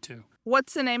cookie too.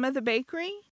 What's the name of the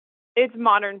bakery? It's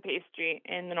Modern Pastry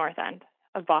in the north end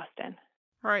of Boston.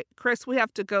 All right, Chris, we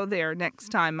have to go there next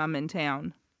time I'm in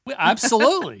town.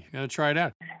 Absolutely. Got to try it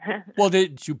out. Well,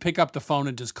 did you pick up the phone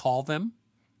and just call them?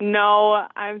 No,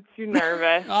 I'm too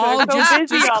nervous. Oh, They're so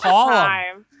busy all call the them.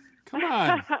 time. Come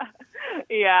on.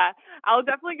 Yeah, I'll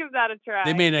definitely give that a try.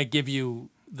 They may not give you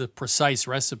the precise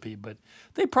recipe, but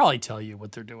they probably tell you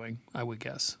what they're doing, I would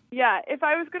guess. Yeah, if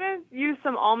I was going to use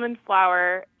some almond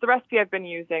flour, the recipe I've been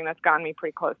using that's gotten me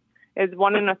pretty close is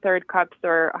 1 1/3 cups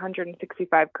or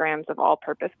 165 grams of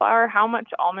all-purpose flour. How much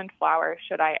almond flour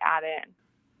should I add in?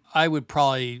 I would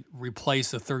probably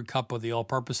replace a 1/3 cup of the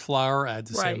all-purpose flour, add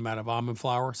the Right. same amount of almond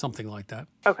flour, something like that.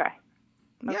 Okay.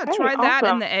 Yeah, Okay, try that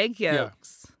awesome. and the egg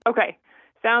yolks. Okay,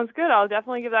 sounds good. I'll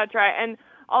definitely give that a try. And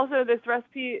also, this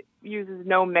recipe uses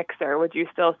no mixer. Would you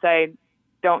still say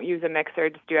don't use a mixer,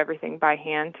 just do everything by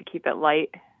hand to keep it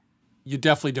light? You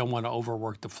definitely don't want to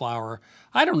overwork the flour.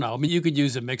 I don't know. I mean, you could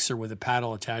use a mixer with a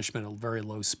paddle attachment at a very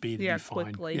low speed and Yeah, be fine.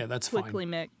 quickly. Yeah, that's quickly fine.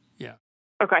 mix. Yeah.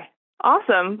 Okay,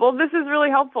 awesome. Well, this is really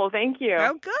helpful. Thank you.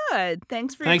 Oh, good.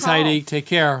 Thanks for Thanks, your call. Heidi. Take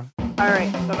care. All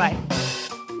right, bye-bye.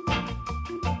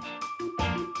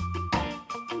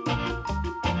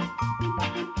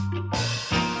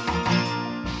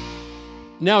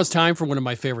 Now it's time for one of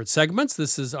my favorite segments.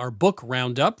 This is our book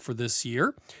roundup for this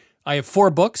year. I have 4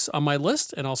 books on my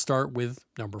list, and I'll start with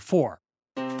number 4.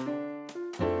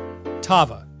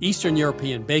 Tava, Eastern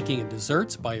European Baking and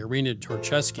Desserts by Irina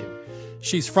Turcescu.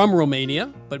 She's from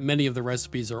Romania, but many of the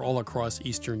recipes are all across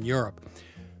Eastern Europe.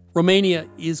 Romania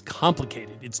is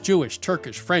complicated. It's Jewish,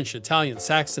 Turkish, French, Italian,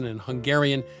 Saxon, and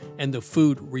Hungarian, and the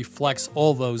food reflects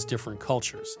all those different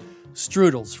cultures.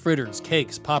 Strudels, fritters,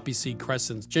 cakes, poppy seed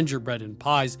crescents, gingerbread, and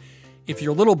pies. If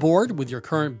you're a little bored with your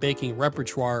current baking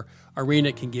repertoire,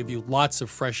 Irina can give you lots of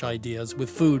fresh ideas with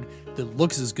food that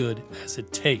looks as good as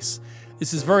it tastes.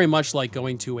 This is very much like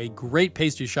going to a great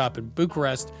pastry shop in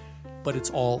Bucharest, but it's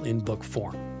all in book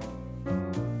form.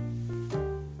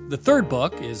 The third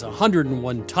book is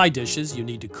 101 Thai Dishes You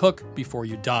Need to Cook Before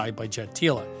You Die by Jet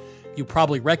Tila. You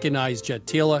probably recognize Jet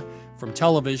Tila from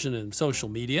television and social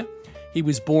media. He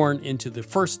was born into the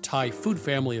first Thai food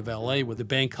family of LA with the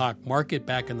Bangkok market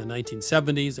back in the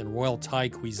 1970s and Royal Thai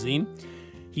cuisine.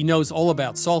 He knows all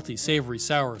about salty, savory,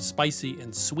 sour, spicy,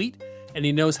 and sweet. and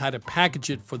he knows how to package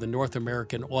it for the North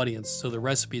American audience so the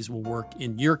recipes will work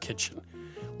in your kitchen.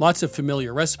 Lots of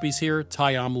familiar recipes here: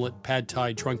 Thai omelet, pad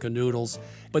Thai, trunka noodles.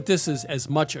 But this is as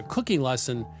much a cooking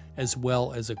lesson as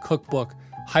well as a cookbook.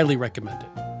 Highly recommend it.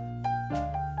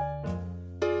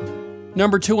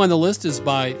 Number 2 on the list is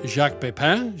by Jacques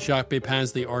Pepin. Jacques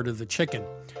Pepin's The Art of the Chicken.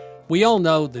 We all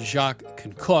know that Jacques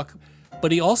can cook,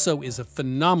 but he also is a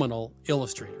phenomenal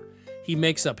illustrator. He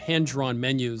makes up hand-drawn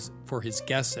menus for his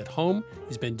guests at home.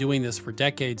 He's been doing this for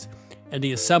decades, and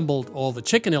he assembled all the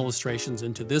chicken illustrations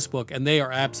into this book, and they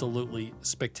are absolutely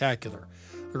spectacular.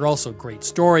 There are also great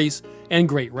stories and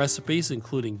great recipes,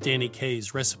 including Danny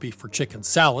Kaye's recipe for chicken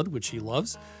salad, which he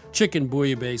loves, chicken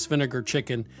bouillabaisse, vinegar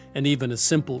chicken, and even a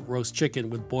simple roast chicken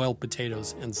with boiled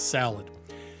potatoes and salad.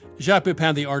 Jacques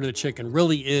Pepin, The Art of the Chicken,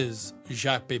 really is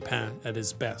Jacques Pepin at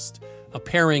his best, a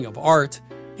pairing of art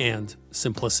and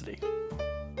simplicity.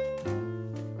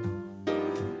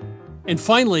 And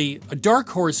finally, a dark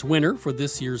horse winner for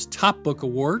this year's Top Book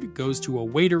Award goes to A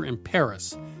Waiter in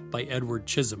Paris by Edward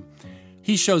Chisholm.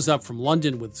 He shows up from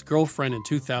London with his girlfriend in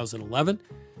 2011.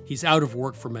 He's out of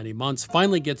work for many months,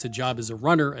 finally gets a job as a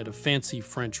runner at a fancy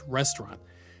French restaurant.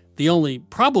 The only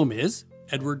problem is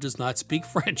Edward does not speak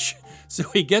French, so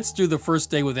he gets through the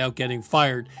first day without getting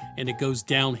fired, and it goes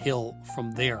downhill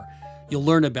from there. You'll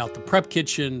learn about the prep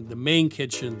kitchen, the main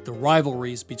kitchen, the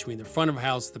rivalries between the front of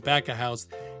house, the back of house,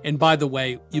 and by the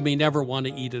way, you may never want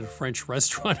to eat at a French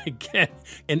restaurant again.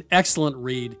 An excellent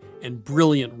read and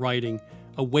brilliant writing.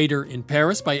 A Waiter in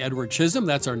Paris by Edward Chisholm.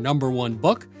 That's our number 1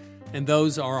 book. And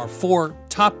those are our 4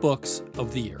 top books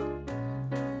of the year.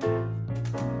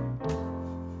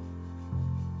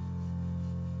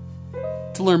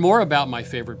 To learn more about my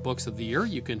favorite books of the year,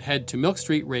 you can head to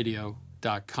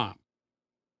milkstreetradio.com.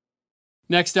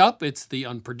 Next up, it's the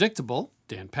unpredictable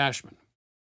Dan Pashman.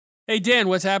 Hey, Dan,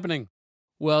 what's happening?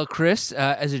 Well, Chris,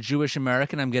 as a Jewish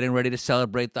American, I'm getting ready to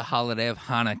celebrate the holiday of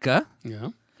Hanukkah. Yeah.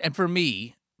 And for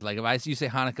me, like if you say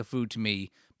Hanukkah food to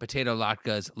me, potato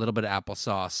latkes, a little bit of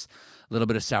applesauce, a little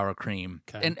bit of sour cream.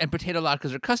 Okay. And potato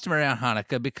latkes are customary on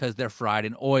Hanukkah because they're fried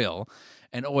in oil,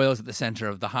 and oil is at the center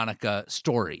of the Hanukkah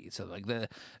story. So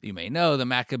you may know, the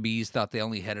Maccabees thought they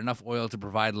only had enough oil to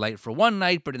provide light for one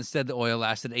night, but instead the oil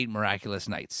lasted 8 miraculous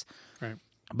nights. Right.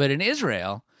 But in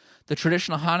Israel, the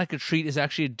traditional Hanukkah treat is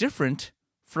actually a different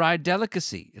fried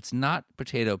delicacy. It's not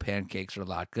potato pancakes or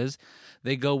latkes.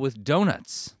 They go with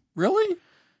donuts. Really?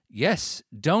 Yes,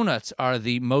 donuts are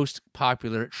the most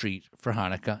popular treat for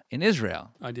Hanukkah in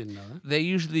Israel. I didn't know that. They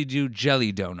usually do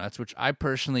jelly donuts, which I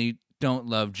personally don't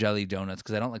love jelly donuts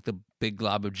because I don't like the big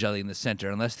glob of jelly in the center.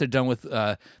 Unless they're done with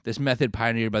this method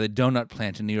pioneered by the donut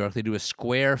plant in New York. They do a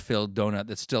square-filled donut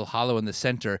that's still hollow in the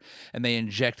center, and they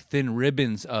inject thin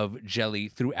ribbons of jelly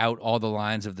throughout all the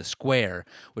lines of the square,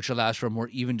 which allows for a more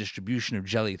even distribution of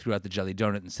jelly throughout the jelly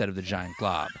donut instead of the giant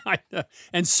glob.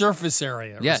 And surface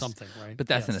area or something, right? But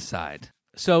that's an aside.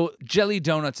 So jelly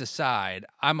donuts aside,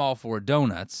 I'm all for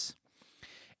donuts,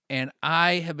 and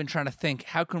I have been trying to think,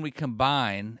 how can we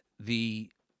combine the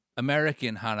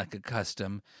American Hanukkah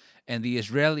custom and the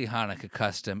Israeli Hanukkah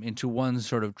custom into one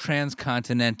sort of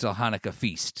transcontinental Hanukkah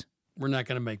feast? We're not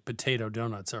going to make potato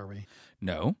donuts, are we?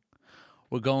 No.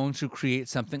 We're going to create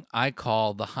something I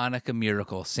call the Hanukkah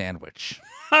Miracle Sandwich.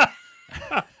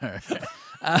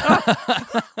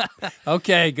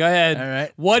 Okay, go ahead. All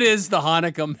right. What is the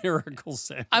Hanukkah Miracle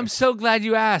Sandwich? I'm so glad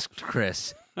you asked,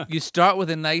 Chris. You start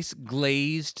with a nice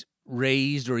glazed,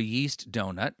 raised, or yeast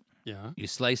donut. Yeah. You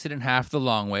slice it in half the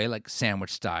long way, like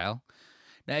sandwich style.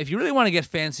 Now, if you really want to get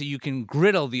fancy, you can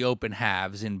griddle the open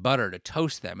halves in butter to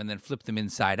toast them and then flip them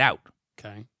inside out.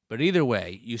 Okay. But either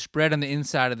way, you spread on the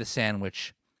inside of the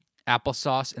sandwich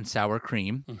applesauce and sour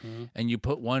cream, and you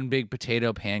put one big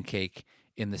potato pancake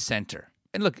in the center.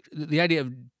 And look, the idea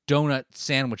of donut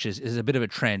sandwiches is a bit of a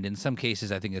trend. In some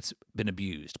cases, I think it's been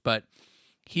abused. But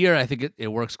here, I think it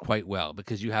works quite well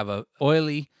because you have a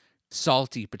oily,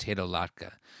 salty potato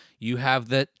latke. You have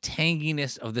the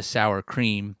tanginess of the sour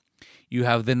cream. You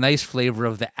have the nice flavor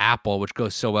of the apple, which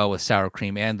goes so well with sour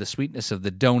cream, and the sweetness of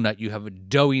the donut. You have a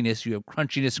doughiness, you have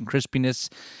crunchiness and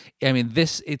crispiness. I mean,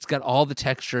 it's got all the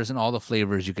textures and all the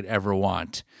flavors you could ever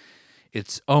want.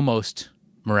 It's almost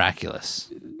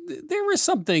miraculous. There is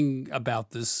something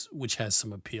about this which has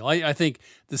some appeal. I think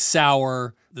the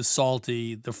sour, the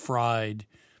salty, the fried,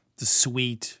 the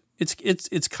sweet,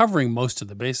 it's covering most of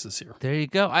the bases here. There you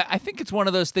go. I think it's one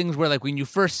of those things where, like, when you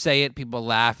first say it, people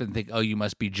laugh and think, oh, you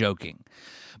must be joking.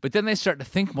 But then they start to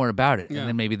think more about it, and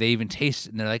then maybe they even taste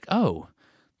it, and they're like, oh,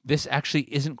 this actually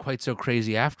isn't quite so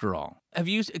crazy after all. Have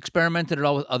you experimented at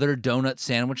all with other donut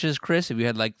sandwiches, Chris? Have you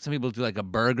had some people do a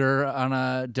burger on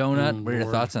a donut? What are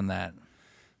your thoughts on that?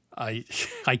 I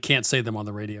can't say them on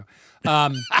the radio.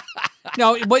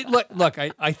 No, but look,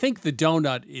 I think the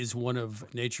donut is one of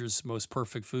nature's most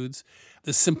perfect foods.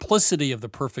 The simplicity of the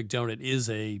perfect donut is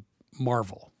a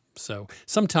marvel. So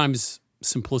sometimes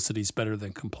simplicity is better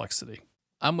than complexity.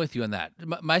 I'm with you on that.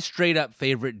 My straight up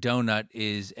favorite donut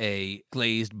is a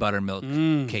glazed buttermilk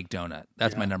cake donut.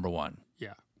 That's my number one.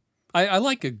 Yeah. I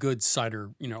like a good cider,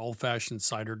 old fashioned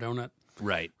cider donut.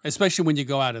 Right. Especially when you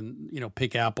go out and,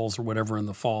 pick apples or whatever in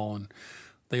the fall, and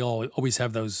they always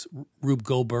have those Rube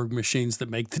Goldberg machines that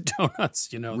make the donuts,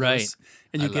 Right. Those.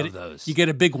 And you love those. You get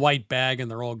a big white bag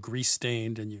and they're all grease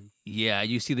stained, and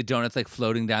you see the donuts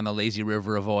floating down the lazy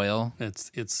river of oil.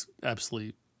 It's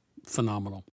absolutely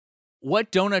phenomenal.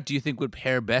 What donut do you think would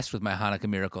pair best with my Hanukkah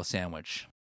Miracle sandwich?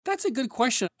 That's a good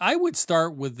question. I would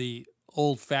start with the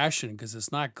old-fashioned because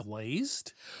it's not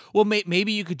glazed. Well,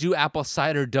 maybe you could do apple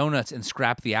cider donuts and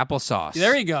scrap the applesauce.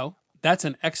 There you go. That's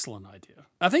an excellent idea.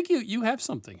 I think you have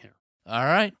something here. All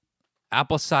right.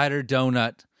 Apple cider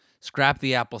donut, scrap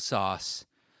the applesauce,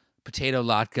 potato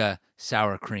latke,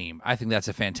 sour cream. I think that's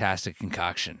a fantastic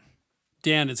concoction.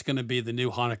 Dan, it's going to be the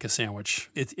new Hanukkah sandwich.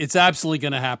 It's absolutely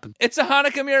going to happen. It's a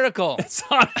Hanukkah miracle. It's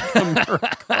Hanukkah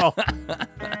miracle.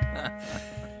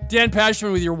 Dan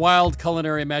Pashman with your wild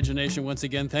culinary imagination once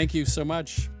again. Thank you so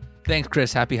much. Thanks,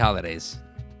 Chris. Happy holidays.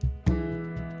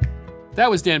 That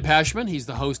was Dan Pashman. He's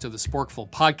the host of the Sporkful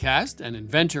podcast and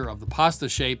inventor of the pasta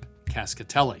shape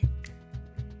Cascatelli.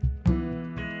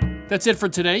 That's it for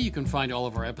today. You can find all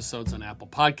of our episodes on Apple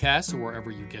Podcasts or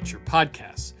wherever you get your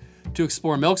podcasts. To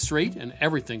explore Milk Street and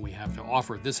everything we have to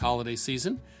offer this holiday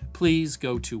season, please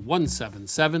go to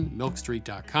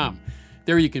 177milkstreet.com.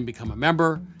 There you can become a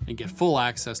member and get full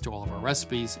access to all of our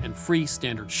recipes and free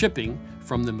standard shipping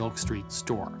from the Milk Street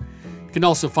store. You can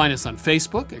also find us on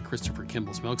Facebook at Christopher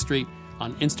Kimball's Milk Street,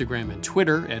 on Instagram and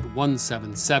Twitter at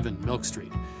 177Milk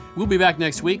Street. We'll be back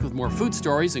next week with more food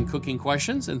stories and cooking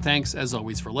questions, and thanks as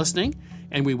always for listening,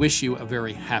 and we wish you a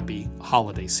very happy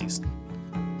holiday season.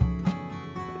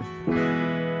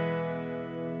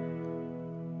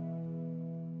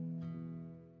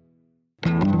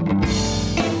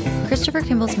 Christopher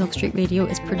Kimball's Milk Street Radio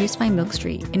is produced by Milk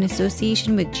Street in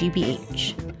association with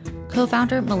GBH.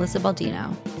 Co-founder Melissa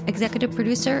Baldino. Executive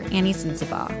producer Annie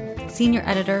Sensabaugh. Senior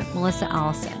editor Melissa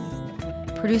Allison.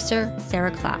 Producer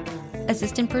Sarah Clapp.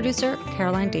 Assistant producer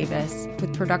Caroline Davis,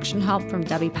 with production help from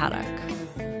Debbie Paddock.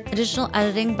 Additional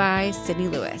editing by Sydney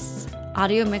Lewis.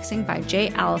 Audio mixing by Jay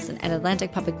Allison at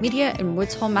Atlantic Public Media in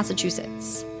Woods Hole,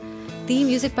 Massachusetts. Theme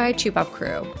music by Chubop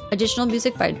Crew. Additional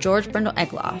music by George Brindle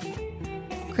Egloff.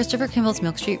 Christopher Kimball's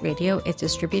Milk Street Radio is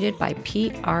distributed by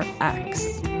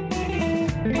PRX.